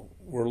 you know,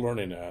 we're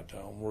learning that.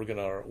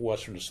 Our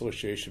Western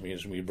Association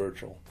meetings will be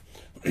virtual.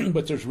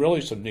 But there's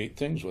really some neat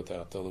things with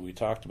that, though, that we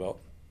talked about.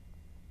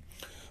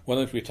 One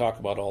of the things we talk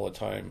about all the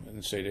time in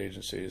the state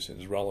agencies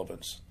is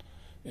relevance.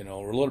 You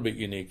know, we're a little bit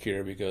unique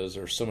here because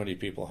there's so many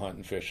people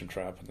hunting, fishing,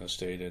 trapping in the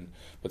state,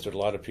 but there's a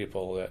lot of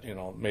people that, you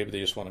know, maybe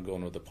they just want to go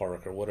into the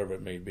park or whatever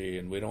it may be,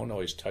 and we don't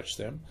always touch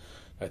them.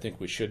 I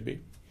think we should be.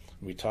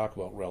 We talk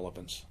about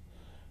relevance.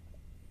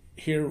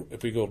 Here,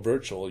 if we go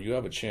virtual, you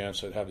have a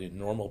chance to have the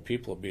normal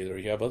people be there.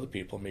 You have other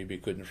people maybe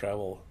couldn't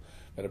travel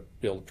that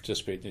be able to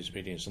participate in these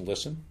meetings and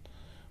listen.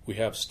 We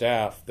have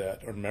staff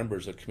that are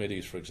members of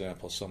committees, for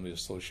example, some of the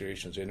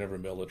associations. They never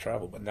been able to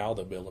travel, but now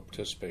they'll be able to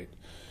participate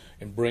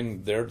and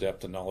bring their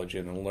depth of knowledge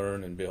in and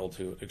learn and be able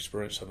to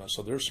experience some of that.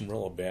 So there's some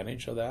real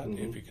advantage of that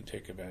if you can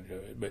take advantage of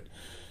it. But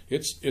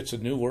it's a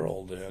new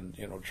world, and,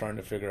 you know, trying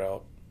to figure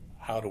out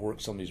how to work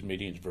some of these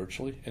meetings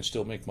virtually and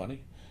still make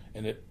money.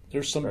 And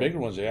there's some bigger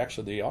ones.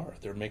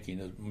 They're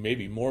making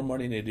maybe more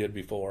money than they did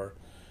before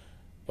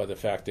by the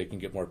fact they can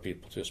get more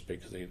people to participate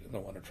because they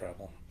don't want to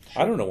travel.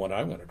 I don't know when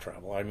I'm going to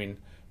travel. I mean,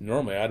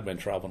 normally I'd have been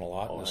traveling a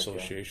lot in the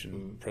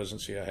association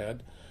presidency I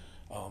had.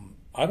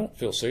 I don't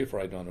feel safe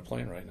riding on a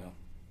plane right now.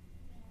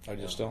 I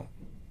just don't.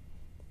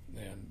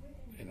 And,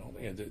 you know,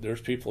 and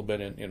there's people who've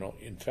been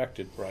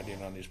infected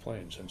riding on these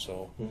planes, and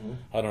so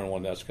I don't know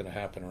when that's going to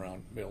happen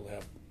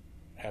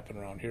happen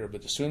around here.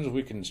 But as soon as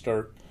we can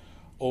start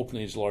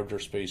opening these larger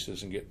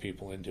spaces and get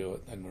people into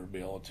it, then we'll be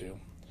able to.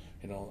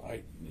 You know,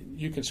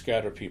 you can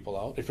scatter people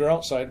out. If you're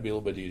outside, it'd be a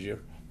little bit easier,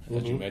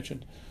 as you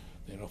mentioned.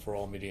 You know, if we're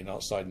all meeting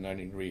outside in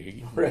 90-degree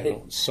heat. Right. You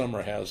know,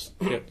 summer has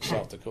hit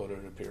South Dakota,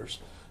 it appears.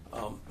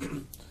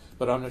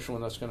 But I'm not sure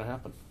when that's going to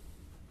happen.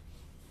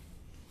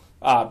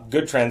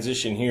 Good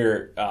transition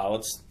here.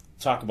 Let's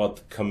talk about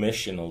the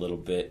commission a little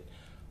bit.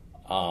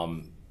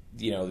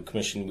 You know, the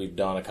commission, we've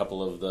done a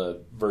couple of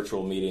the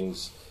virtual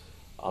meetings,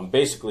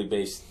 basically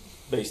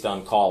based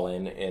on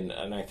call-in,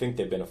 and I think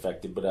they've been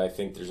effective. But I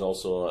think there's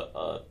also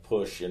a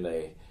push and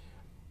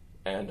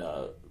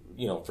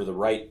you know, for the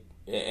right,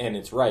 and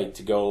it's right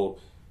to go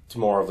to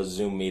more of a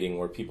Zoom meeting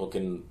where people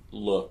can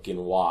look and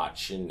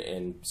watch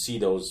and see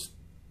those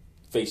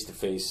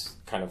face-to-face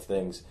kind of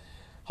things.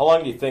 How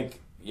long do you think?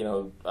 You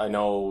know, I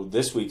know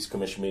this week's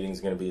commission meeting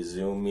is going to be a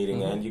Zoom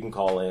meeting, and you can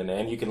call in,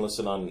 and you can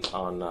listen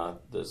on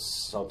the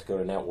South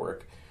Dakota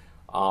network.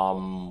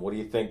 What do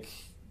you think,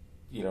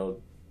 you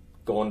know,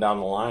 going down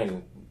the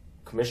line,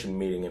 commission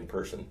meeting in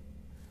person?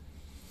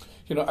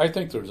 You know, I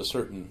think there's a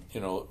certain,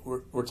 you know,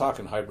 we're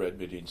talking hybrid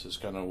meetings is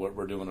kind of what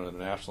we're doing on a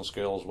national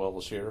scale as well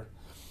as here.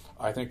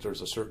 I think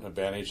there's a certain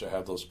advantage to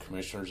have those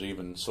commissioners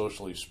even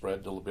socially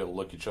spread to be able to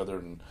look at each other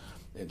and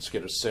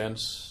get a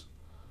sense,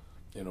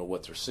 you know,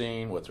 what they're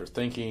seeing, what they're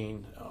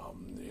thinking.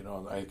 You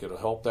know, I think it'll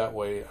help that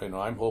way. You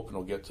know, I'm hoping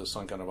we'll get to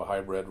some kind of a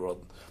hybrid where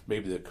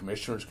maybe the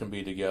commissioners can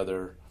be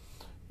together,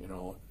 you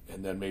know,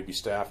 and then maybe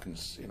staff can,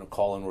 you know,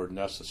 call in where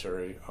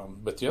necessary.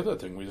 But the other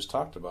thing, we just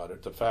talked about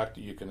it, the fact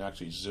that you can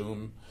actually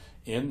Zoom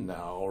in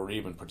now or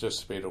even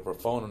participate over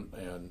phone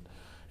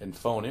and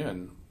phone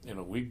in, you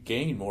know, we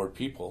gain more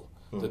people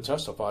to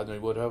testify than we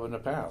would have in the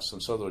past.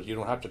 And so that you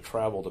don't have to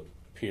travel to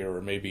here,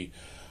 or maybe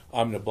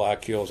I'm in the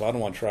Black Hills. I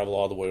don't want to travel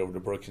all the way over to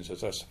Brookings to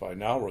testify.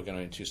 Now we're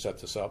going to set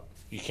this up.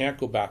 You can't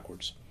go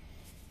backwards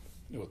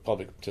with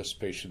public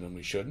participation, and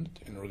we shouldn't,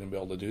 and we're going to be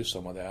able to do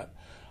some of that.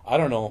 I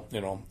don't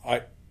know,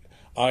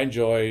 I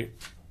enjoy,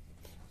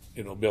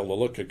 be able to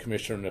look a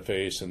commissioner in the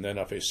face, and then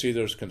if I see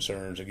there's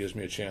concerns, it gives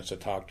me a chance to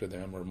talk to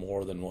them or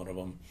more than one of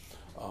them.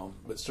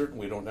 But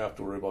certainly we don't have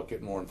to worry about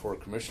getting more than 4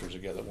 commissioners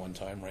together at one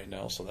time right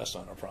now, so that's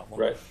not a problem.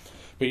 Right.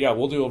 But yeah,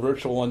 we'll do a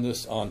virtual one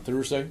on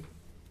Thursday,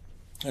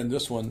 and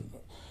this one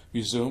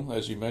be Zoom,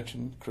 as you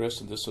mentioned,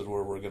 Chris, and this is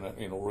where we're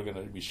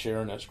gonna be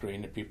sharing that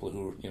screen to people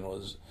who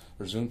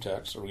or Zoom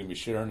text. We're gonna be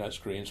sharing that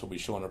screen, so we'll be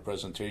showing a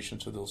presentation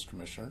to those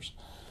commissioners.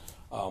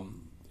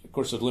 Of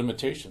course, there's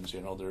limitations.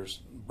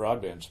 There's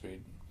broadband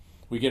speed.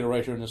 We get it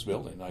right here in this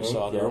building. I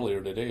saw it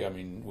earlier today. I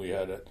mean, we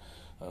had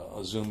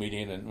a Zoom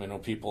meeting,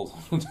 and people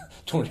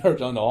 20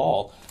 yards down the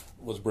hall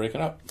was breaking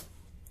up.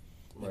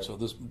 Right. And so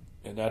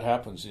that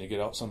happens, and you get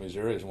out some of these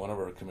areas. One of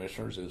our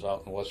commissioners is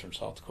out in western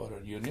South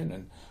Dakota Union,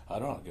 and I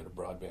don't want to get a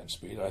broadband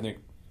speed. I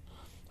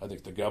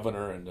think the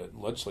governor and the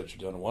legislature are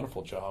doing a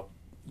wonderful job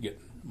getting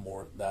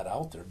more of that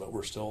out there, but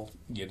we're still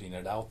getting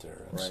it out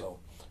there, and so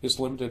it's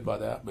limited by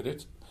that. But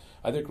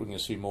I think we're going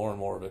to see more and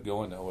more of it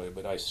going that way.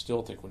 But I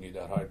still think we need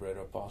that hybrid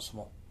if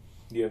possible.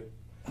 Yeah,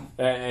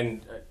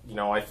 and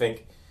I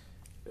think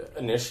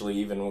initially,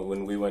 even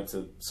when we went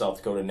to South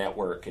Dakota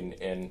Network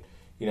and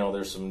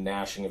there's some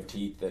gnashing of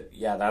teeth that,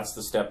 that's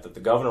the step that the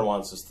governor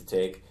wants us to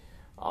take,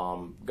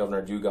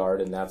 Governor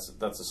Dugard, and that's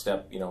a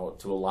step,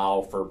 to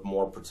allow for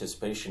more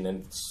participation,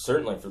 and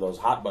certainly for those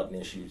hot button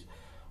issues.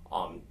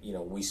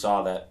 We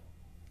saw that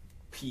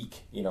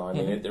peak,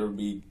 there would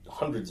be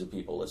hundreds of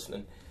people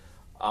listening.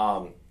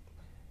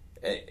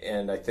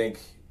 And I think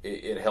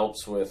it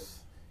helps with,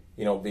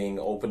 being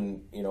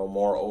open,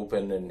 more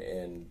open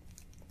and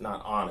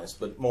not honest,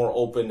 but more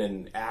open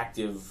and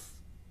active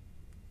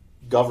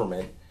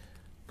government.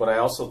 But I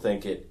also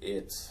think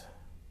it's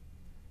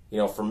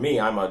for me,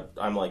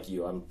 I'm like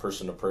you, I'm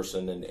person to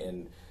person,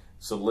 and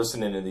so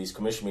listening to these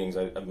commission meetings,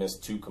 I've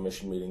missed 2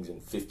 commission meetings in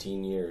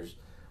 15 years.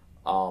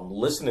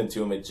 Listening to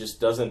them, it just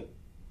doesn't.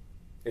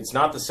 It's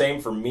not the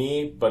same for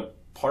me, but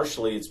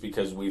partially it's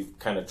because we've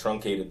kind of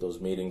truncated those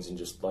meetings and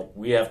just like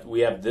we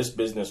have this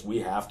business we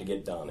have to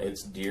get done.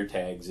 It's deer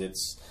tags,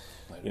 it's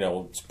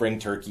spring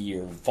turkey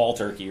or fall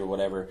turkey or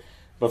whatever.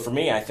 But for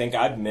me, I think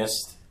I've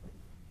missed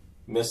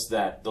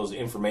those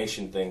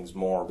information things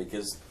more,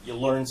 because you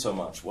learn so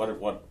much what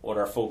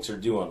our folks are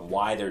doing,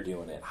 why they're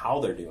doing it, how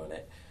they're doing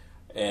it,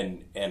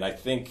 and I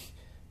think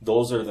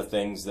those are the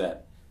things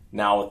that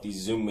now with these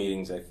Zoom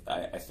meetings,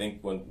 I think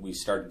when we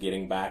start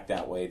getting back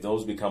that way,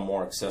 those become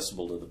more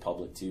accessible to the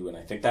public too, and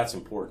I think that's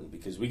important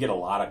because we get a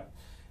lot of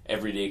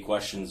everyday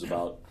questions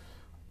about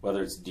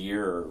whether it's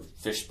deer or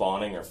fish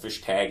spawning or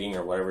fish tagging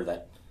or whatever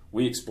that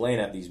we explain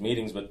at these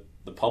meetings, but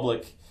the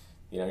public,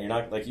 you're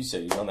not, like you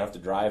said, you don't have to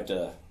drive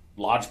to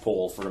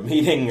Lodgepole for a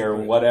meeting or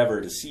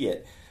whatever to see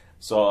it.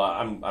 So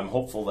I'm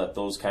hopeful that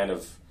those kind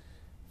of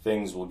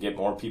things will get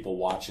more people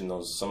watching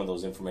some of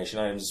those information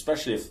items,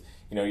 especially if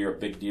you're a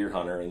big deer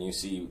hunter and you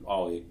see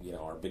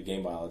our big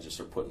game biologists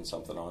are putting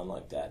something on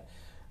like that.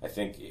 I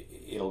think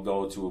it'll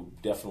go to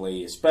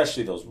definitely,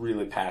 especially those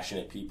really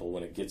passionate people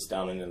when it gets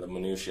down into the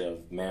minutia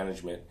of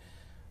management.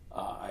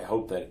 I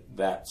hope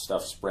that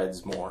stuff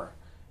spreads more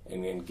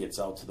and gets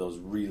out to those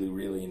really,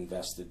 really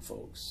invested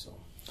folks. So.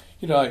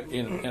 And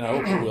I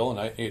hope it will,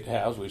 and it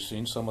has. We've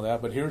seen some of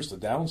that, but here's the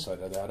downside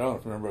of that. I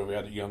don't remember, we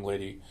had a young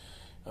lady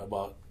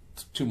about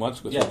 2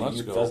 months ago, 3 months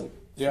ago. Pheasant.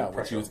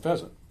 With Youth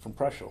Pheasant from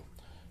Presho.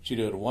 She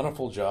did a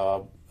wonderful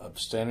job of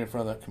standing in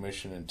front of that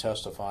commission and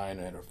testifying,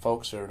 and her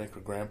folks there, I think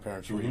her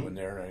grandparents were even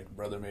there, and her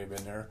brother may have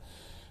been there,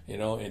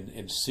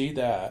 and see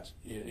that,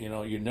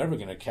 you're never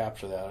going to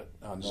capture that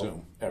on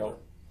Zoom, ever.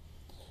 Nope.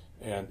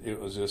 And it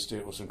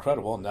was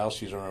incredible. And now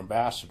she's our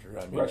ambassador.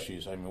 I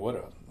mean, what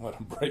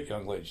a bright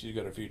young lady. She's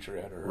got a future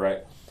ahead of her.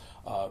 Right.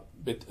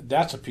 But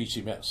that's a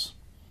PC miss.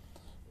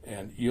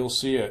 And you'll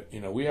see it.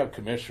 We have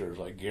commissioners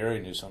like Gary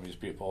and some of these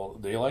people.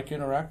 They like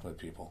interacting with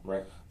people.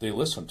 Right. They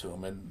listen to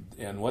them,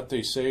 and what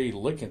they say,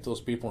 looking at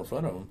those people in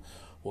front of them,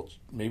 will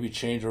maybe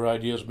change their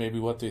ideas, maybe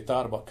what they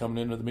thought about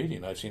coming into the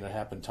meeting. I've seen it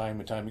happen time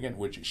and time again,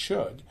 which it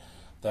should.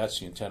 That's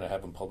the intent of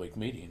having public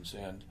meetings,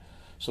 and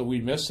so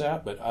we miss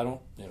that. But I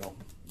don't,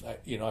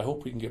 I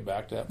hope we can get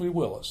back to that. We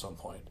will at some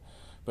point.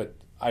 But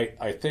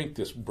I think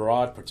this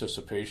broad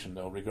participation,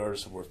 though,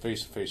 regardless of we're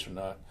face to face or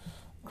not,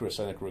 Chris,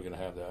 I think we're going to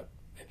have that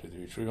into the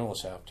future. We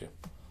almost have to.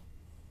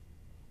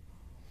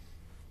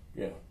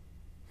 Yeah.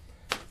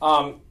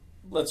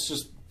 Let's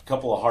just a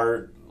couple of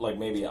hard, like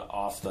maybe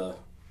off the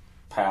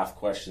path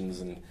questions,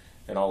 and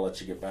I'll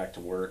let you get back to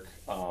work.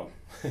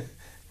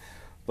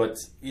 But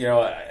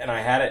and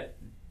I had it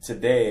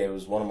today. It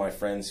was one of my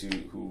friends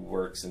who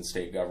works in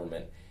state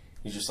government.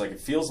 He's just like, it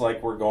feels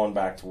like we're going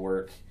back to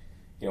work.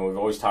 We've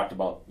always talked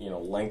about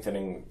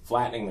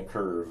flattening the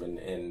curve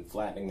and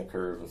flattening the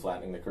curve and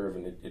flattening the curve,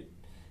 and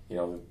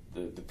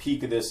the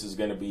peak of this is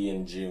going to be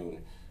in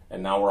June,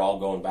 and now we're all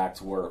going back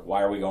to work.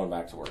 Why are we going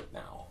back to work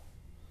now?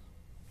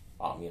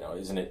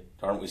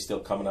 Aren't we still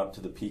coming up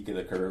to the peak of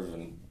the curve?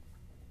 And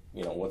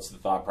what's the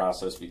thought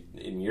process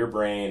in your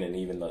brain, and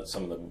even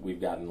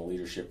we've gotten the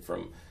leadership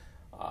from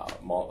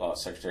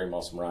Secretary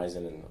Mulsom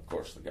Risen and of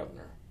course the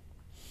governor.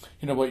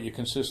 What you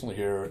consistently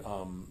hear,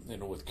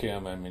 with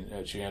Kim,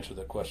 as she answered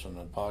that question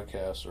on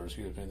podcast, or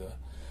excuse me, the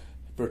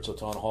virtual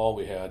town hall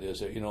we had,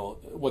 is that,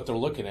 what they're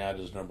looking at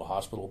is the number of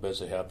hospital beds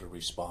they have to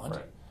respond.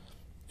 Right.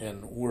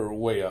 And we're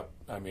way up.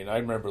 I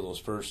remember those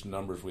first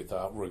numbers we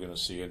thought we were going to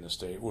see in the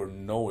state. We're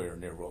nowhere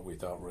near what we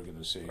thought we were going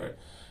to see. Right.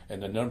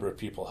 And the number of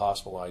people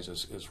hospitalized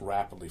is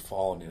rapidly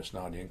falling, and it's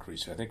not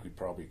increasing. I think we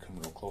probably come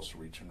real close to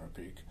reaching our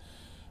peak.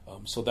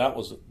 So that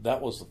was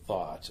the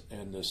thought,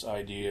 and this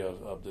idea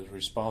of the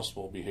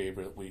responsible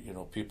behavior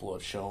that people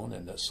have shown,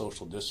 and that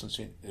social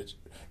distancing, it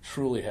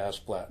truly has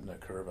flattened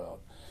that curve out.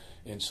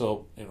 And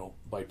so,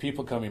 by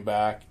people coming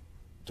back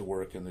to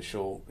work in the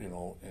show,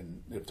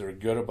 and if they're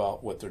good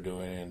about what they're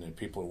doing, and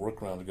people who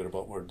work around are good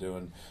about what they're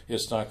doing,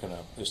 it's not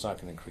gonna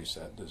increase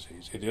that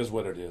disease. It is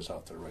what it is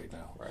out there right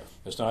now. Right.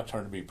 It's not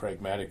trying to be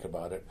pragmatic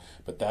about it,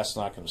 but that's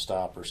not going to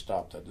stop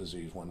that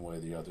disease one way or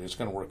the other. It's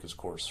going to work its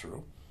course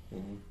through.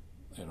 Mm-hmm.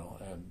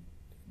 And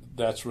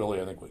that's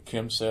really, I think, what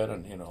Kim said,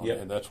 and Yep.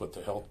 and that's what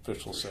the health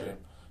officials say. Sure.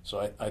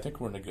 So I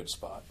think we're in a good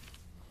spot.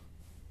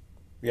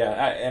 Yeah,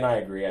 I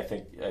agree. I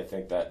think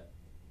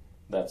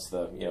that's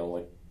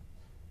the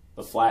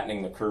the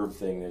flattening the curve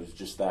thing. Is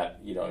just that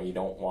you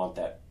don't want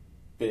that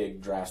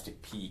big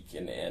drastic peak,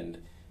 and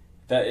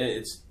that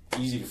it's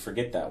easy to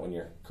forget that when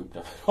you're cooped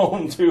up at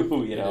home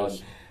too.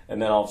 And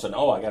then all of a sudden,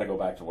 I got to go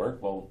back to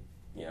work. Well,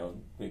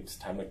 it's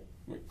time to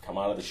come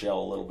out of the shell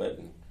a little bit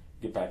and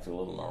get back to a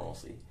little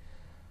normalcy.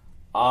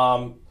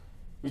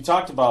 We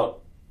talked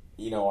about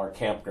our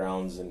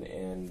campgrounds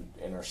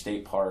and our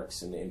state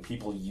parks and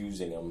people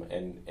using them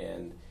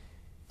and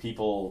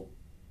people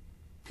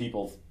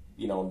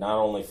not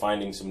only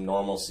finding some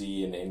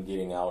normalcy and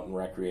getting out and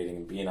recreating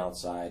and being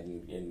outside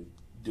and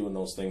doing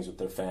those things with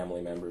their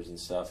family members and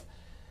stuff.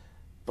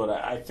 But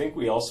I think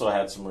we also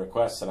had some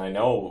requests, and I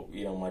know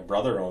my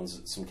brother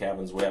owns some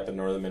cabins way up in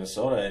northern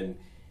Minnesota, and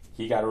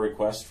he got a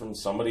request from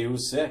somebody who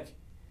was sick.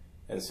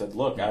 And said,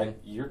 look,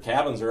 your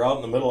cabins are out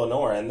in the middle of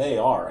nowhere, and they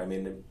are.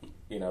 And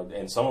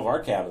some of our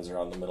cabins are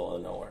out in the middle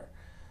of nowhere.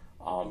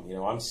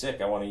 I'm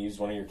sick. I want to use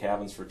one of your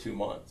cabins for 2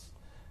 months.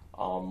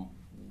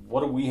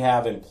 What do we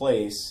have in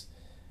place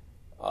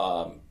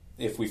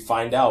if we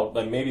find out,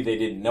 like maybe they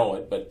didn't know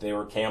it, but they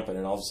were camping,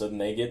 and all of a sudden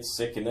they get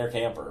sick in their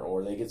camper,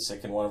 or they get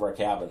sick in one of our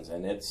cabins,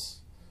 and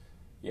it's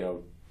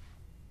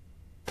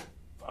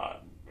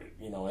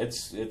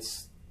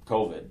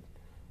COVID.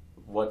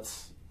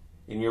 What's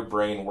in your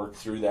brain work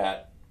through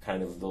that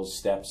kind of those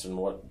steps and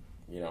what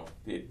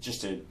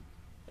just to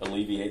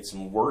alleviate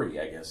some worry,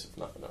 I guess, if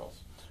nothing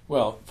else.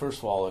 Well, first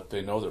of all, if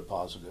they know they're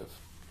positive,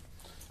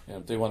 and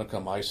if they want to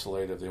come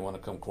isolate, if they want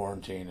to come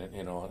quarantine,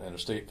 in a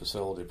state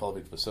facility,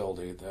 public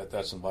facility,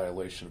 that's in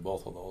violation of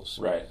both of those.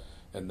 Right.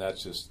 And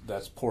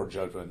that's poor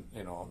judgment,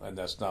 and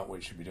that's not what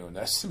you should be doing.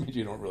 That means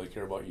you don't really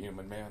care about your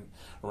human man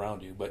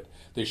around you, but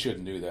they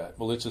shouldn't do that.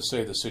 Well, let's just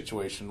say the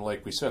situation,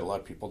 like we said, a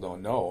lot of people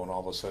don't know, and all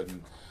of a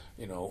sudden,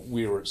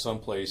 we were at some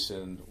place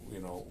and,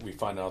 we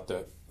find out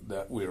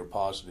that we were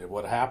positive.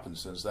 What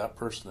happens is that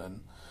person,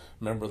 then,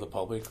 member of the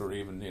public or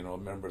even, a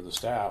member of the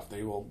staff,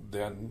 they will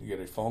then get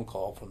a phone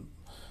call from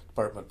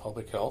Department of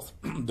Public Health.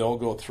 They'll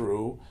go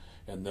through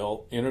and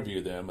they'll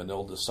interview them, and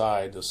they'll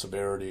decide the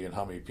severity and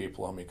how many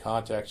people, how many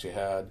contacts you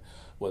had,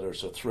 whether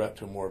it's a threat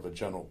to more of a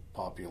general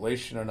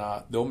population or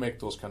not.'They'll make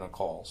those kind of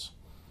calls.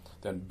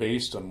 Then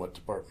based on what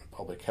Department of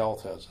Public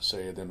Health has to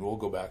say, then we'll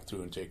go back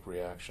through and take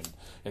reaction.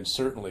 And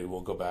certainly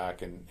we'll go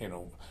back and,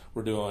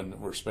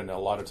 we're spending a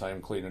lot of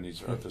time cleaning these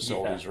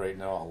facilities right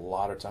now, a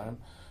lot of time.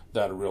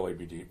 That'll really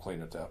be deep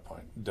clean at that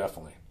point,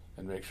 definitely.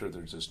 And make sure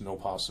there's just no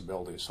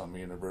possibility some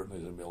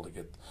inadvertently to be able to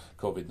get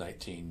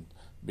COVID-19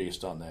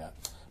 based on that.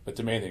 But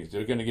the main thing is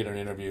they're going to get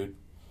interviewed.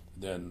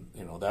 Then,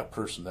 that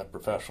person, that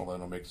professional, then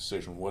will make a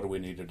decision, what do we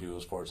need to do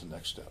as far as the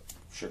next step?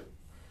 Sure.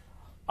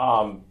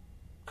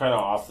 Kind of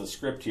off the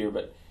script here,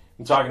 but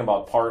I'm talking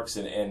about parks,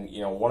 and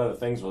one of the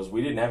things was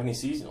we didn't have any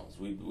seasonals.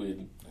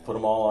 We put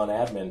them all on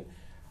admin.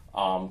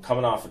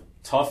 Coming off a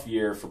tough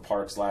year for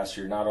parks last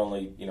year, not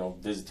only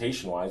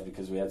visitation wise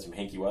because we had some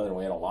hinky weather and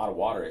we had a lot of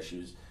water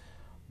issues,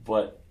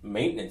 but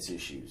maintenance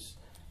issues.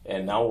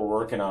 And now we're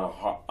working on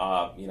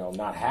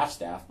not half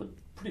staff, but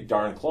pretty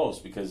darn close,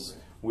 because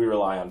we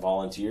rely on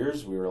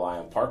volunteers, we rely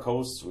on park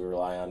hosts, we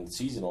rely on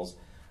seasonals.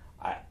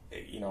 I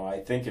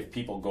think if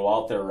people go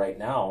out there right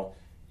now,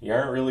 you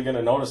aren't really going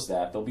to notice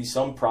that. There'll be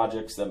some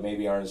projects that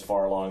maybe aren't as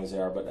far along as they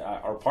are, but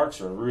our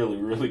parks are in really,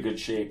 really good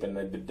shape, and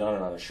they've been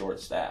done on a short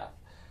staff.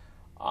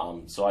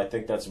 So I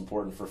think that's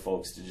important for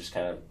folks to just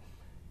kind of,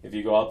 if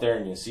you go out there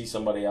and you see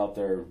somebody out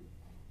there,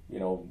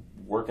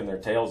 working their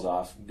tails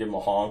off, give them a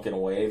honk and a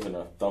wave and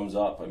a thumbs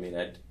up.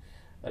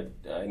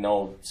 I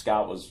know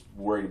Scott was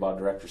worried about,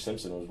 Director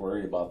Simpson was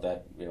worried about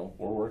that. We're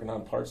working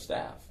on part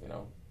staff,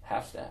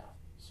 half staff.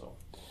 So,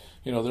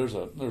 there's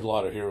a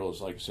lot of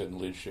heroes, like I said, in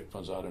leadership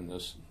comes out in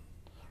this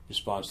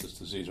response to this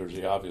disease are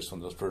the obvious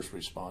ones, those first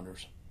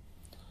responders.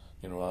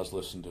 You know, I was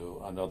listening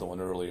to another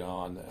one early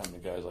on, and the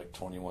guy's like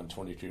 21,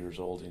 22 years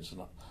old,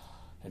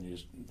 and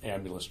he's an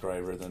ambulance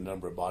driver. The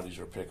number of bodies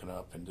are picking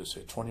up, and just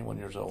say 21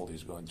 years old,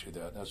 he's going through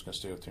that. That's going to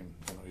stay with him,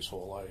 you know, his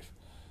whole life.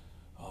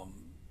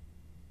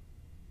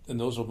 And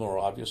those are more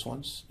obvious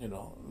ones, you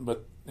know.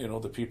 But you know,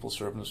 the people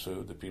serving us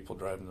food, the people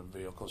driving the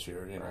vehicles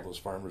here, you know, Right. those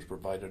farmers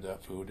provided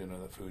that food into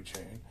the food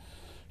chain,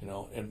 you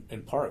know.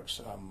 In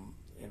parks,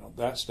 you know,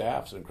 that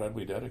staff is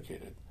incredibly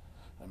dedicated.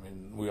 I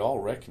mean, we all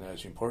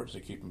recognize the importance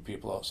of keeping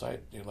people outside.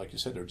 You know, like you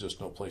said, there's just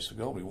no place to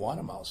go. We want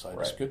them outside.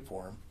 It's Right. good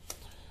for them.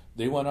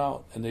 They went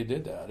out and they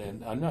did that.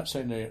 And I'm not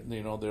saying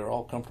they're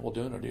all comfortable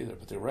doing it either,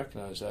 but they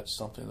recognize that's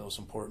something that was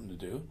important to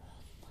do.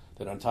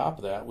 Then on top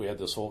of that, we had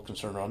this whole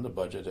concern around the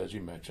budget, as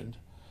you mentioned,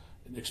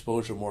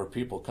 exposure of more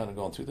people kind of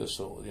going through this.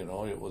 So, you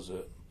know, it was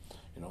a,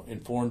 you know,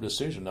 informed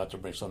decision not to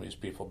bring some of these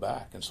people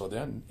back. And so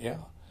then, yeah,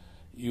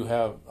 you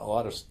have a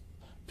lot of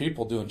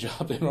people doing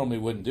jobs they normally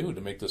wouldn't do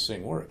to make this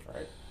thing work.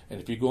 Right. And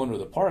if you go into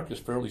the park,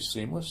 it's fairly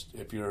seamless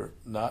if you're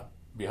not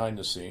behind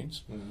the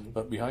scenes. Mm-hmm.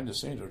 But behind the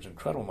scenes, there's an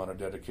incredible amount of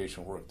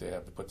dedication work they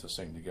have to put this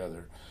thing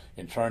together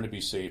and trying to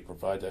be safe,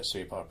 provide that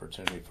safe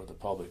opportunity for the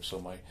public. So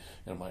my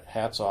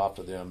hats off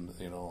to them.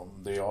 You know,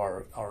 they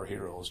are our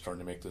heroes trying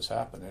to make this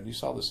happen. And you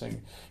saw this thing,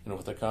 you know,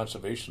 with the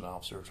conservation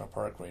officers, our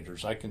park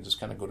rangers. I can just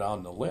kind of go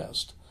down the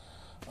list.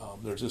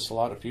 There's just a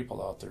lot of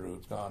people out there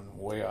who've gone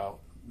way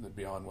out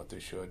beyond what they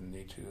should and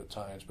need to at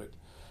times. But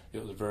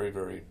it was very,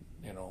 very,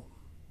 you know,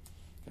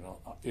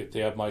 if they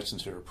have my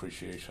sincere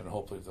appreciation,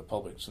 hopefully the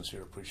public's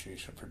sincere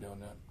appreciation for doing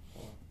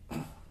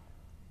that.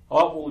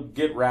 Oh, we'll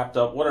get wrapped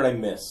up. What did I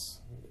miss?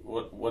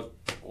 What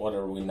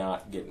are we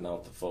not getting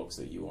out to folks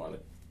that you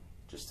wanted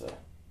just to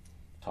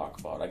talk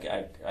about?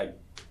 I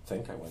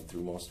think I went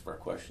through most of our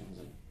questions,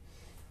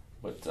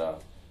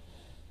 but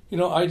you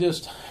know, I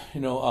just,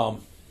 you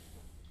know,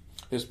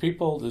 as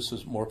people, this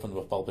is more from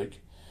the public.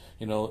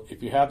 You know,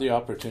 if you have the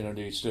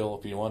opportunity still,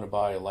 if you want to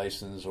buy a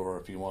license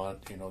or if you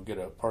want, you know, get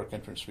a park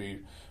entrance fee,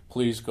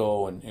 please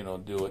go and, you know,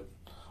 do it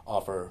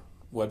off our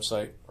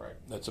website. Right.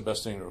 That's the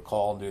best thing to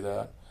call and do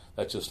that.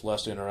 That's just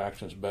less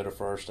interactions, better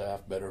for our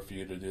staff, better for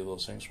you to do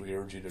those things. We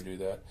urge you to do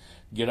that.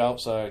 Get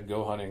outside,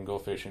 go hunting, go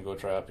fishing, go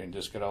trapping.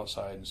 Just get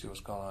outside and see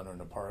what's going on in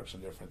the parks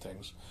and different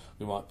things.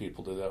 We want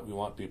people to do that. We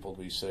want people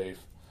to be safe.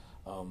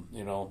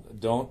 You know,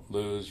 don't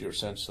lose your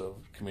sense of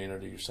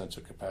community, your sense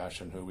of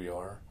compassion, who we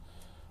are.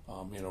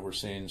 You know, we're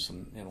seeing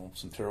some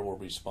terrible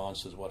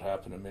responses. What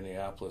happened in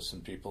Minneapolis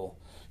and people,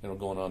 you know,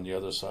 going on the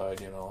other side.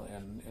 You know,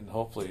 and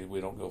hopefully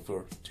we don't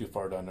go too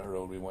far down that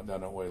road. We went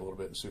down that way a little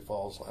bit in Sioux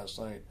Falls last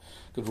night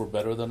because we're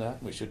better than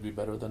that. We should be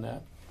better than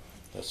that.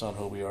 That's not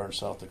who we are in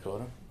South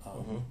Dakota,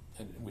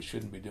 and we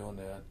shouldn't be doing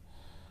that.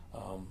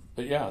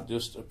 But yeah,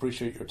 just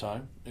appreciate your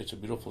time. It's a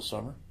beautiful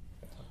summer.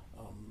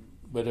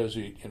 But as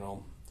you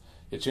know.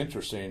 It's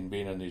interesting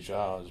being in these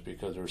jobs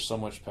because there's so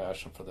much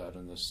passion for that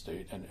in this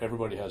state, and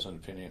everybody has an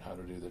opinion how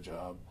to do the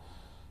job.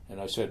 And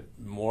I said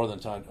more than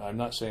time, I'm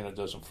not saying it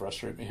doesn't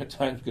frustrate me at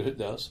times, because it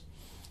does,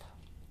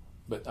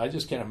 but I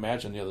just can't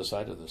imagine the other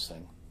side of this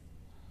thing.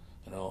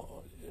 You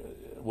know,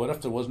 what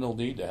if there was no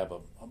need to have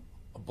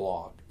a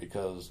blog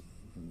because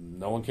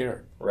no one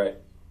cared? right.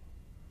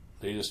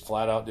 They just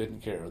flat out didn't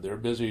care. They're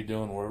busy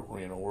doing work,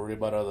 you know, worry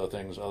about other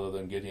things other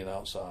than getting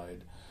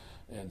outside.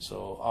 And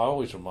so I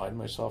always remind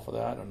myself of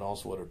that, and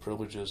also what a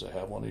privilege is to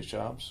have one of these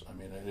jobs. I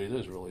mean, it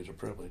is really a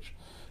privilege,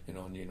 you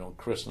know. And you know,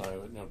 Chris and I,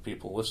 you know,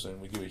 people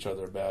listening, we give each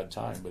other a bad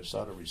time, but it's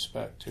out of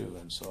respect too.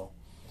 And so,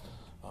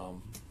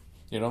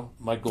 you know,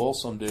 my goal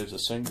someday is to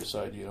sing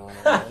beside you,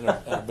 in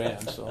a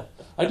band. So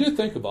I do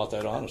think about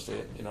that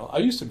honestly. You know, I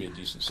used to be a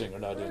decent singer,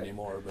 not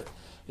anymore, but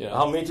yeah.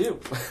 Oh, me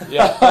too.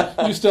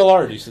 Yeah, you still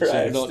are a decent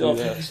singer. Right, Don't still,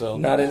 do that. So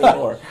not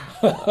anymore.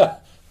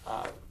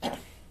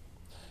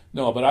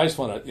 No, but I just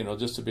want to, you know,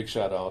 just a big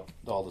shout out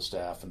to all the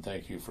staff and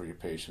thank you for your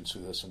patience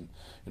with this, and,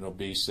 you know,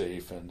 be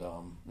safe, and,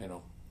 you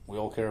know, we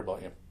all care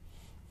about you.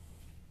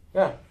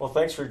 Yeah, well,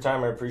 thanks for your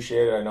time. I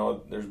appreciate it. I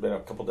know there's been a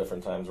couple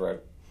different times where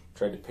I've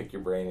tried to pick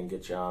your brain and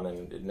get you on,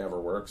 and it never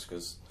works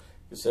because,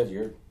 you said,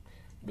 you're a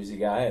busy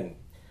guy and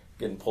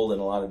getting pulled in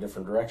a lot of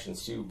different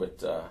directions too,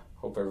 but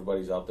hope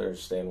everybody's out there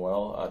staying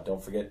well.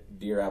 Don't forget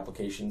deer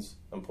applications.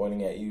 I'm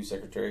pointing at you,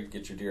 Secretary.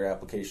 Get your deer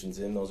applications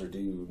in. Those are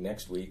due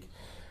next week.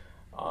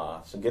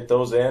 So get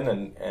those in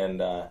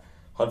and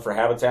hunt for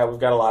habitat. We've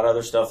got a lot of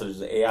other stuff. There's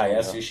the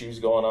AIS issues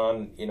going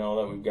on, you know,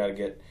 that we've got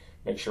to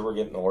make sure we're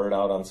getting the word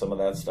out on some of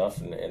that stuff.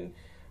 And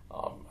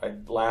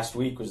last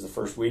week was the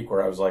first week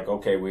where I was like,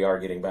 okay, we are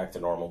getting back to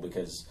normal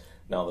because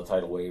now the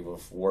tidal wave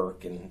of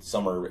work and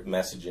summer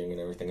messaging and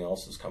everything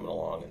else is coming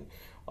along.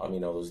 And, you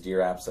know, those deer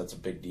apps, that's a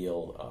big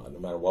deal. No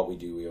matter what we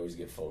do, we always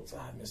get folks,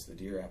 I missed the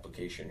deer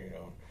application, you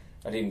know.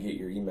 I didn't get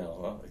your email.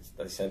 Well,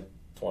 I sent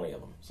 20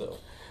 of them, so...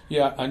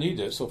 Yeah, I need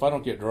to. So if I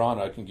don't get drawn,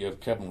 I can give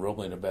Kevin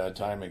Roebling a bad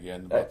time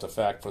again about the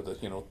fact for the,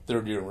 you know,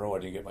 third year in a row I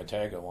didn't get my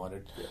tag I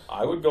wanted.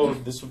 I would go.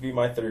 This would be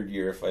my third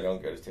year if I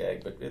don't get a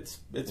tag, but it's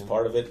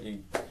part of it.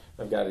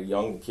 I've got a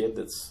young kid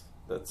that's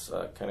that's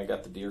kind of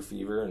got the deer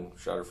fever and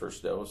shot her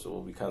first doe, so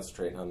we'll be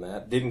concentrating on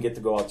that. Didn't get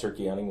to go out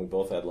turkey hunting. We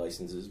both had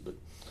licenses, but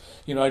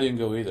I didn't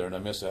go either, and I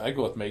missed it. I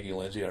go with Maggie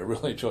Lindsay. I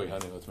really enjoy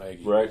hunting with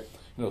Maggie. right.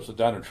 So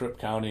down in Tripp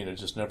County, and it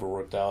just never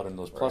worked out. And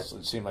plus,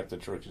 it seemed like the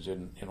turkeys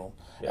didn't,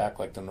 act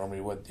like they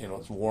normally would.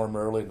 It's warm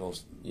early, and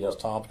those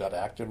toms got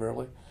active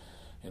early.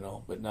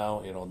 But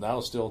now, now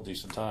it's still a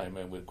decent time.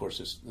 And of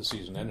course, the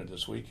season ended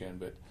this weekend,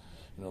 but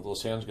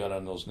those hens got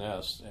on those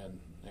nests, and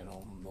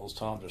those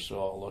toms are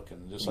still out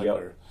looking just like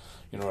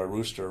our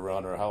rooster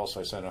around our house.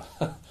 I sent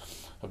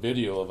a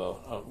video of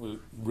a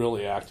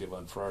really active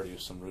on Friday,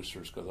 some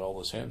roosters, because all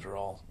those hens are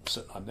all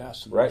sitting on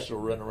nests, and they're still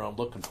running around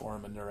looking for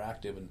them, and they're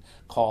active and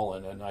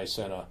calling. And I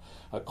sent a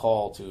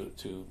call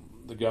to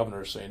the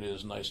governor saying it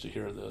is nice to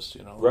hear this,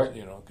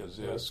 because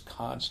it's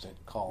constant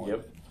calling.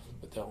 Yep.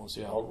 But that was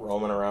out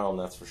roaming around,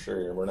 that's for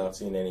sure. We're not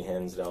seeing any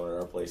hens down at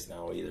our place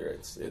now either.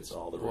 It's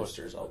all the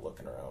roosters out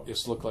looking around.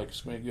 It's looked like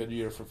it's been a good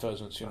year for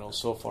pheasants.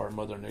 So far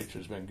Mother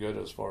Nature's been good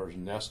as far as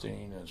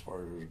nesting, as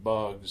far as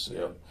bugs.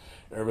 And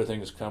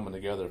everything is coming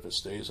together if it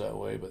stays that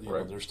way. But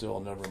there's still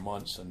another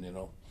months, and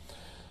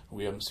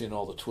we haven't seen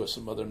all the twists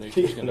that Mother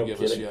Nature's going to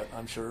give us yet,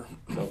 I'm sure.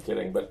 No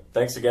kidding. But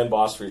thanks again,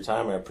 boss, for your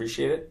time. I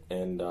appreciate it,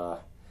 and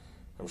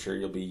I'm sure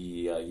you'll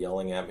be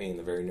yelling at me in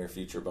the very near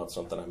future about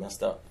something I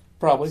messed up.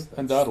 Probably,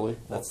 undoubtedly.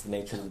 That's the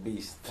nature of the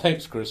beast.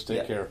 Thanks, Chris.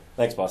 Take care.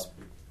 Thanks, boss.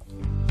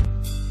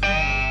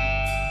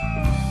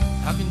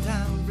 How can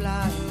time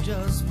fly and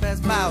just pass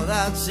by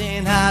without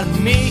saying hi to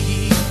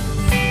me?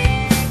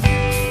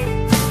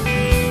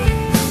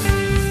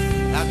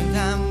 How can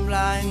time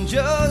fly and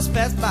just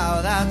pass by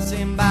without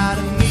saying bye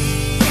to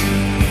me?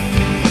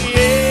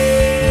 Yeah.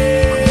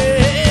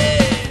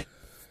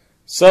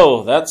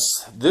 So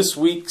that's this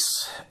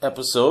week's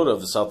episode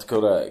of the South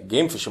Dakota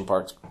Game Fishing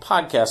Parks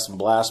Podcast and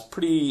Blast.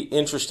 Pretty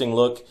interesting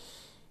look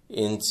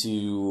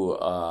into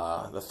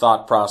the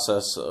thought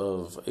process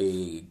of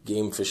a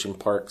Game Fishing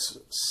Parks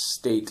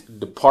State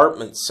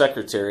Department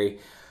Secretary.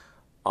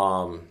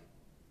 Not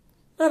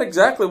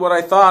exactly what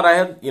I thought. I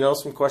had,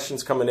 some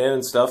questions coming in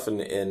and stuff, and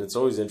it's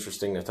always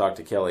interesting to talk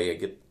to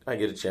Kelly. I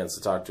get a chance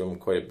to talk to him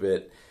quite a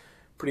bit.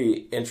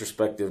 Pretty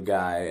introspective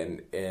guy,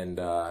 and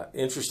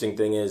interesting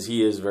thing is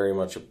he is very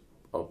much a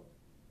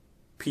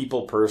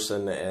people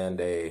person and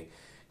a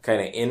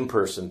kind of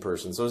in-person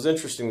person. So it was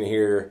interesting to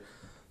hear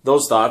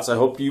those thoughts. I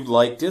hope you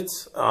liked it.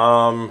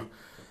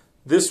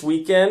 This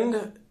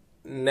weekend,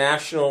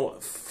 National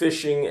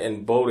Fishing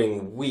and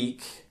Boating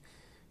Week.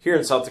 Here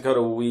in South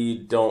Dakota, we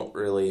don't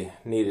really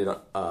need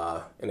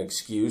an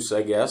excuse,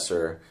 I guess,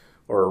 or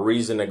a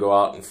reason to go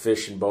out and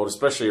fish and boat,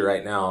 especially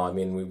right now. I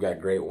mean, we've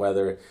got great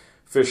weather.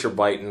 Fish are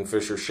biting,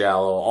 fish are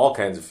shallow, all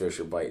kinds of fish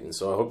are biting.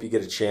 So I hope you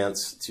get a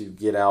chance to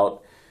get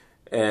out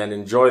and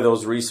enjoy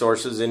those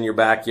resources in your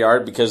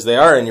backyard, because they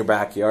are in your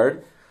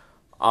backyard.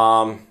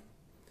 Had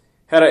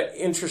an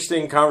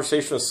interesting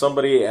conversation with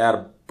somebody at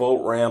a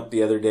boat ramp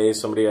the other day,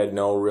 somebody I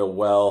know real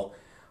well.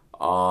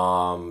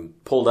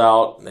 Pulled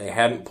out, they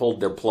hadn't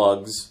pulled their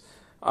plugs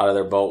out of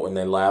their boat when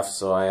they left,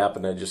 so I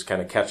happened to just kind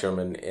of catch them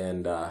and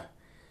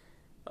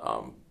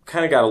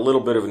kind of got a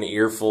little bit of an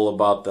earful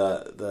about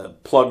the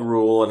plug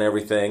rule and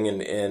everything,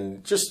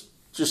 and just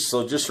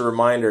a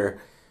reminder,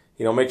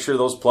 make sure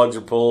those plugs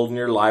are pulled and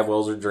your live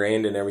wells are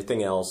drained and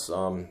everything else.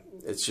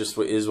 It's just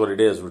what it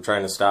is. We're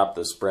trying to stop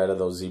the spread of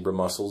those zebra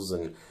mussels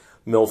and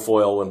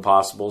milfoil when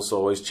possible. So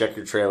always check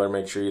your trailer,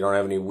 make sure you don't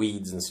have any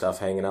weeds and stuff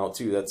hanging out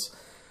too.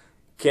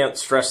 Can't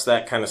stress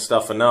that kind of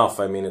stuff enough.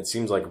 I mean, it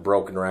seems like a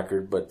broken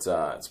record, but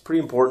it's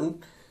pretty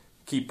important.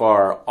 Keep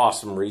our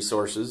awesome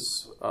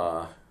resources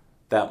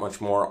that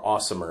much more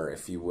awesomer,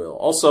 if you will.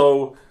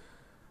 Also,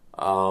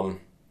 got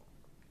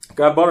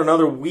about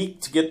another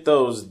week to get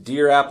those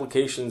deer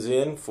applications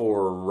in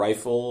for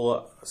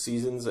rifle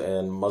seasons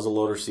and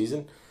muzzleloader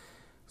season.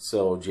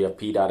 So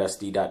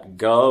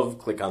gfp.sd.gov,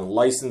 click on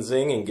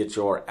licensing and get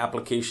your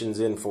applications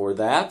in for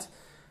that.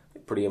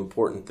 Pretty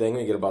important thing.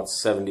 We get about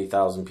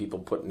 70,000 people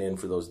putting in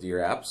for those deer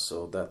apps,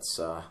 so that's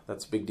a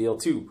big deal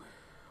too.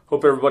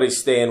 Hope everybody's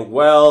staying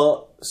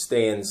well,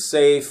 staying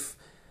safe,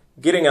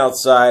 getting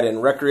outside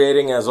and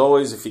recreating. As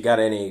always, if you got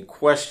any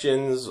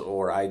questions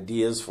or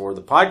ideas for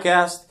the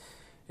podcast,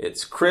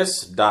 it's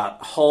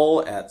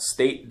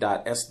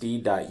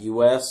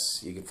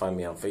chris.hull@state.sd.us. You can find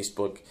me on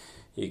Facebook.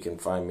 You can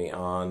find me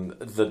on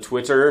the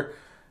Twitter.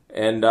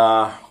 And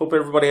hope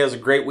everybody has a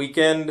great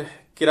weekend.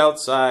 Get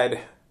outside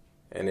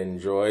and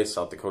enjoy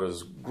South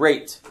Dakota's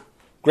great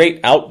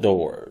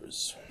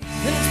outdoors.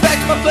 Then it's back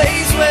to my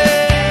place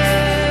where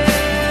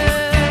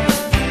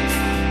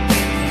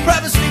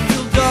privacy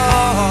feel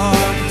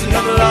dark. It's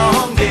another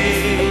long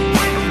day,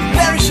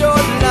 very short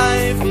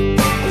life.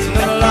 It's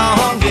another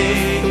long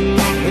day,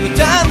 with the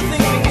time to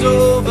think things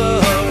over.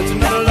 It's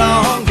another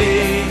long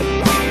day,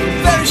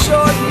 very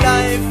short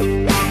life.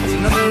 It's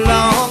another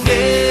long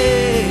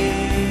day.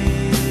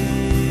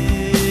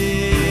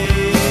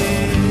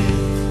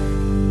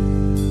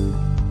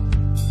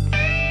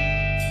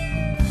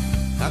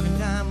 How can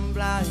time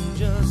fly and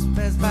just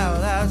pass by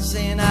without saying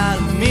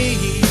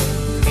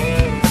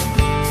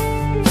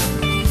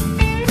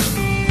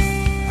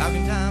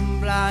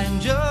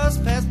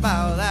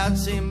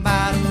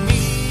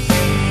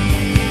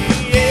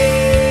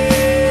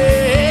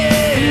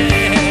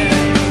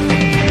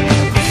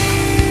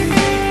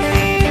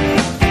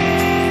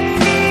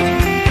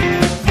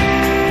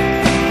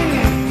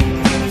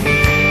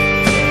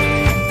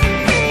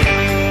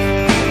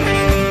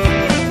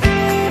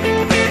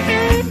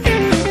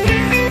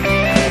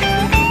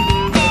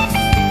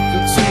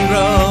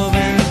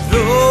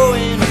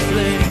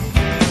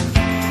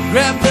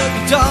grab the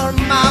guitar,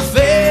 my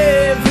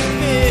favorite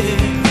bit,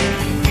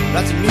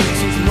 write some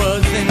music, some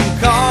words, then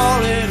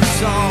call it a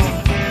song.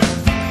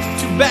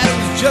 Too bad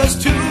it was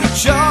just too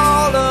short.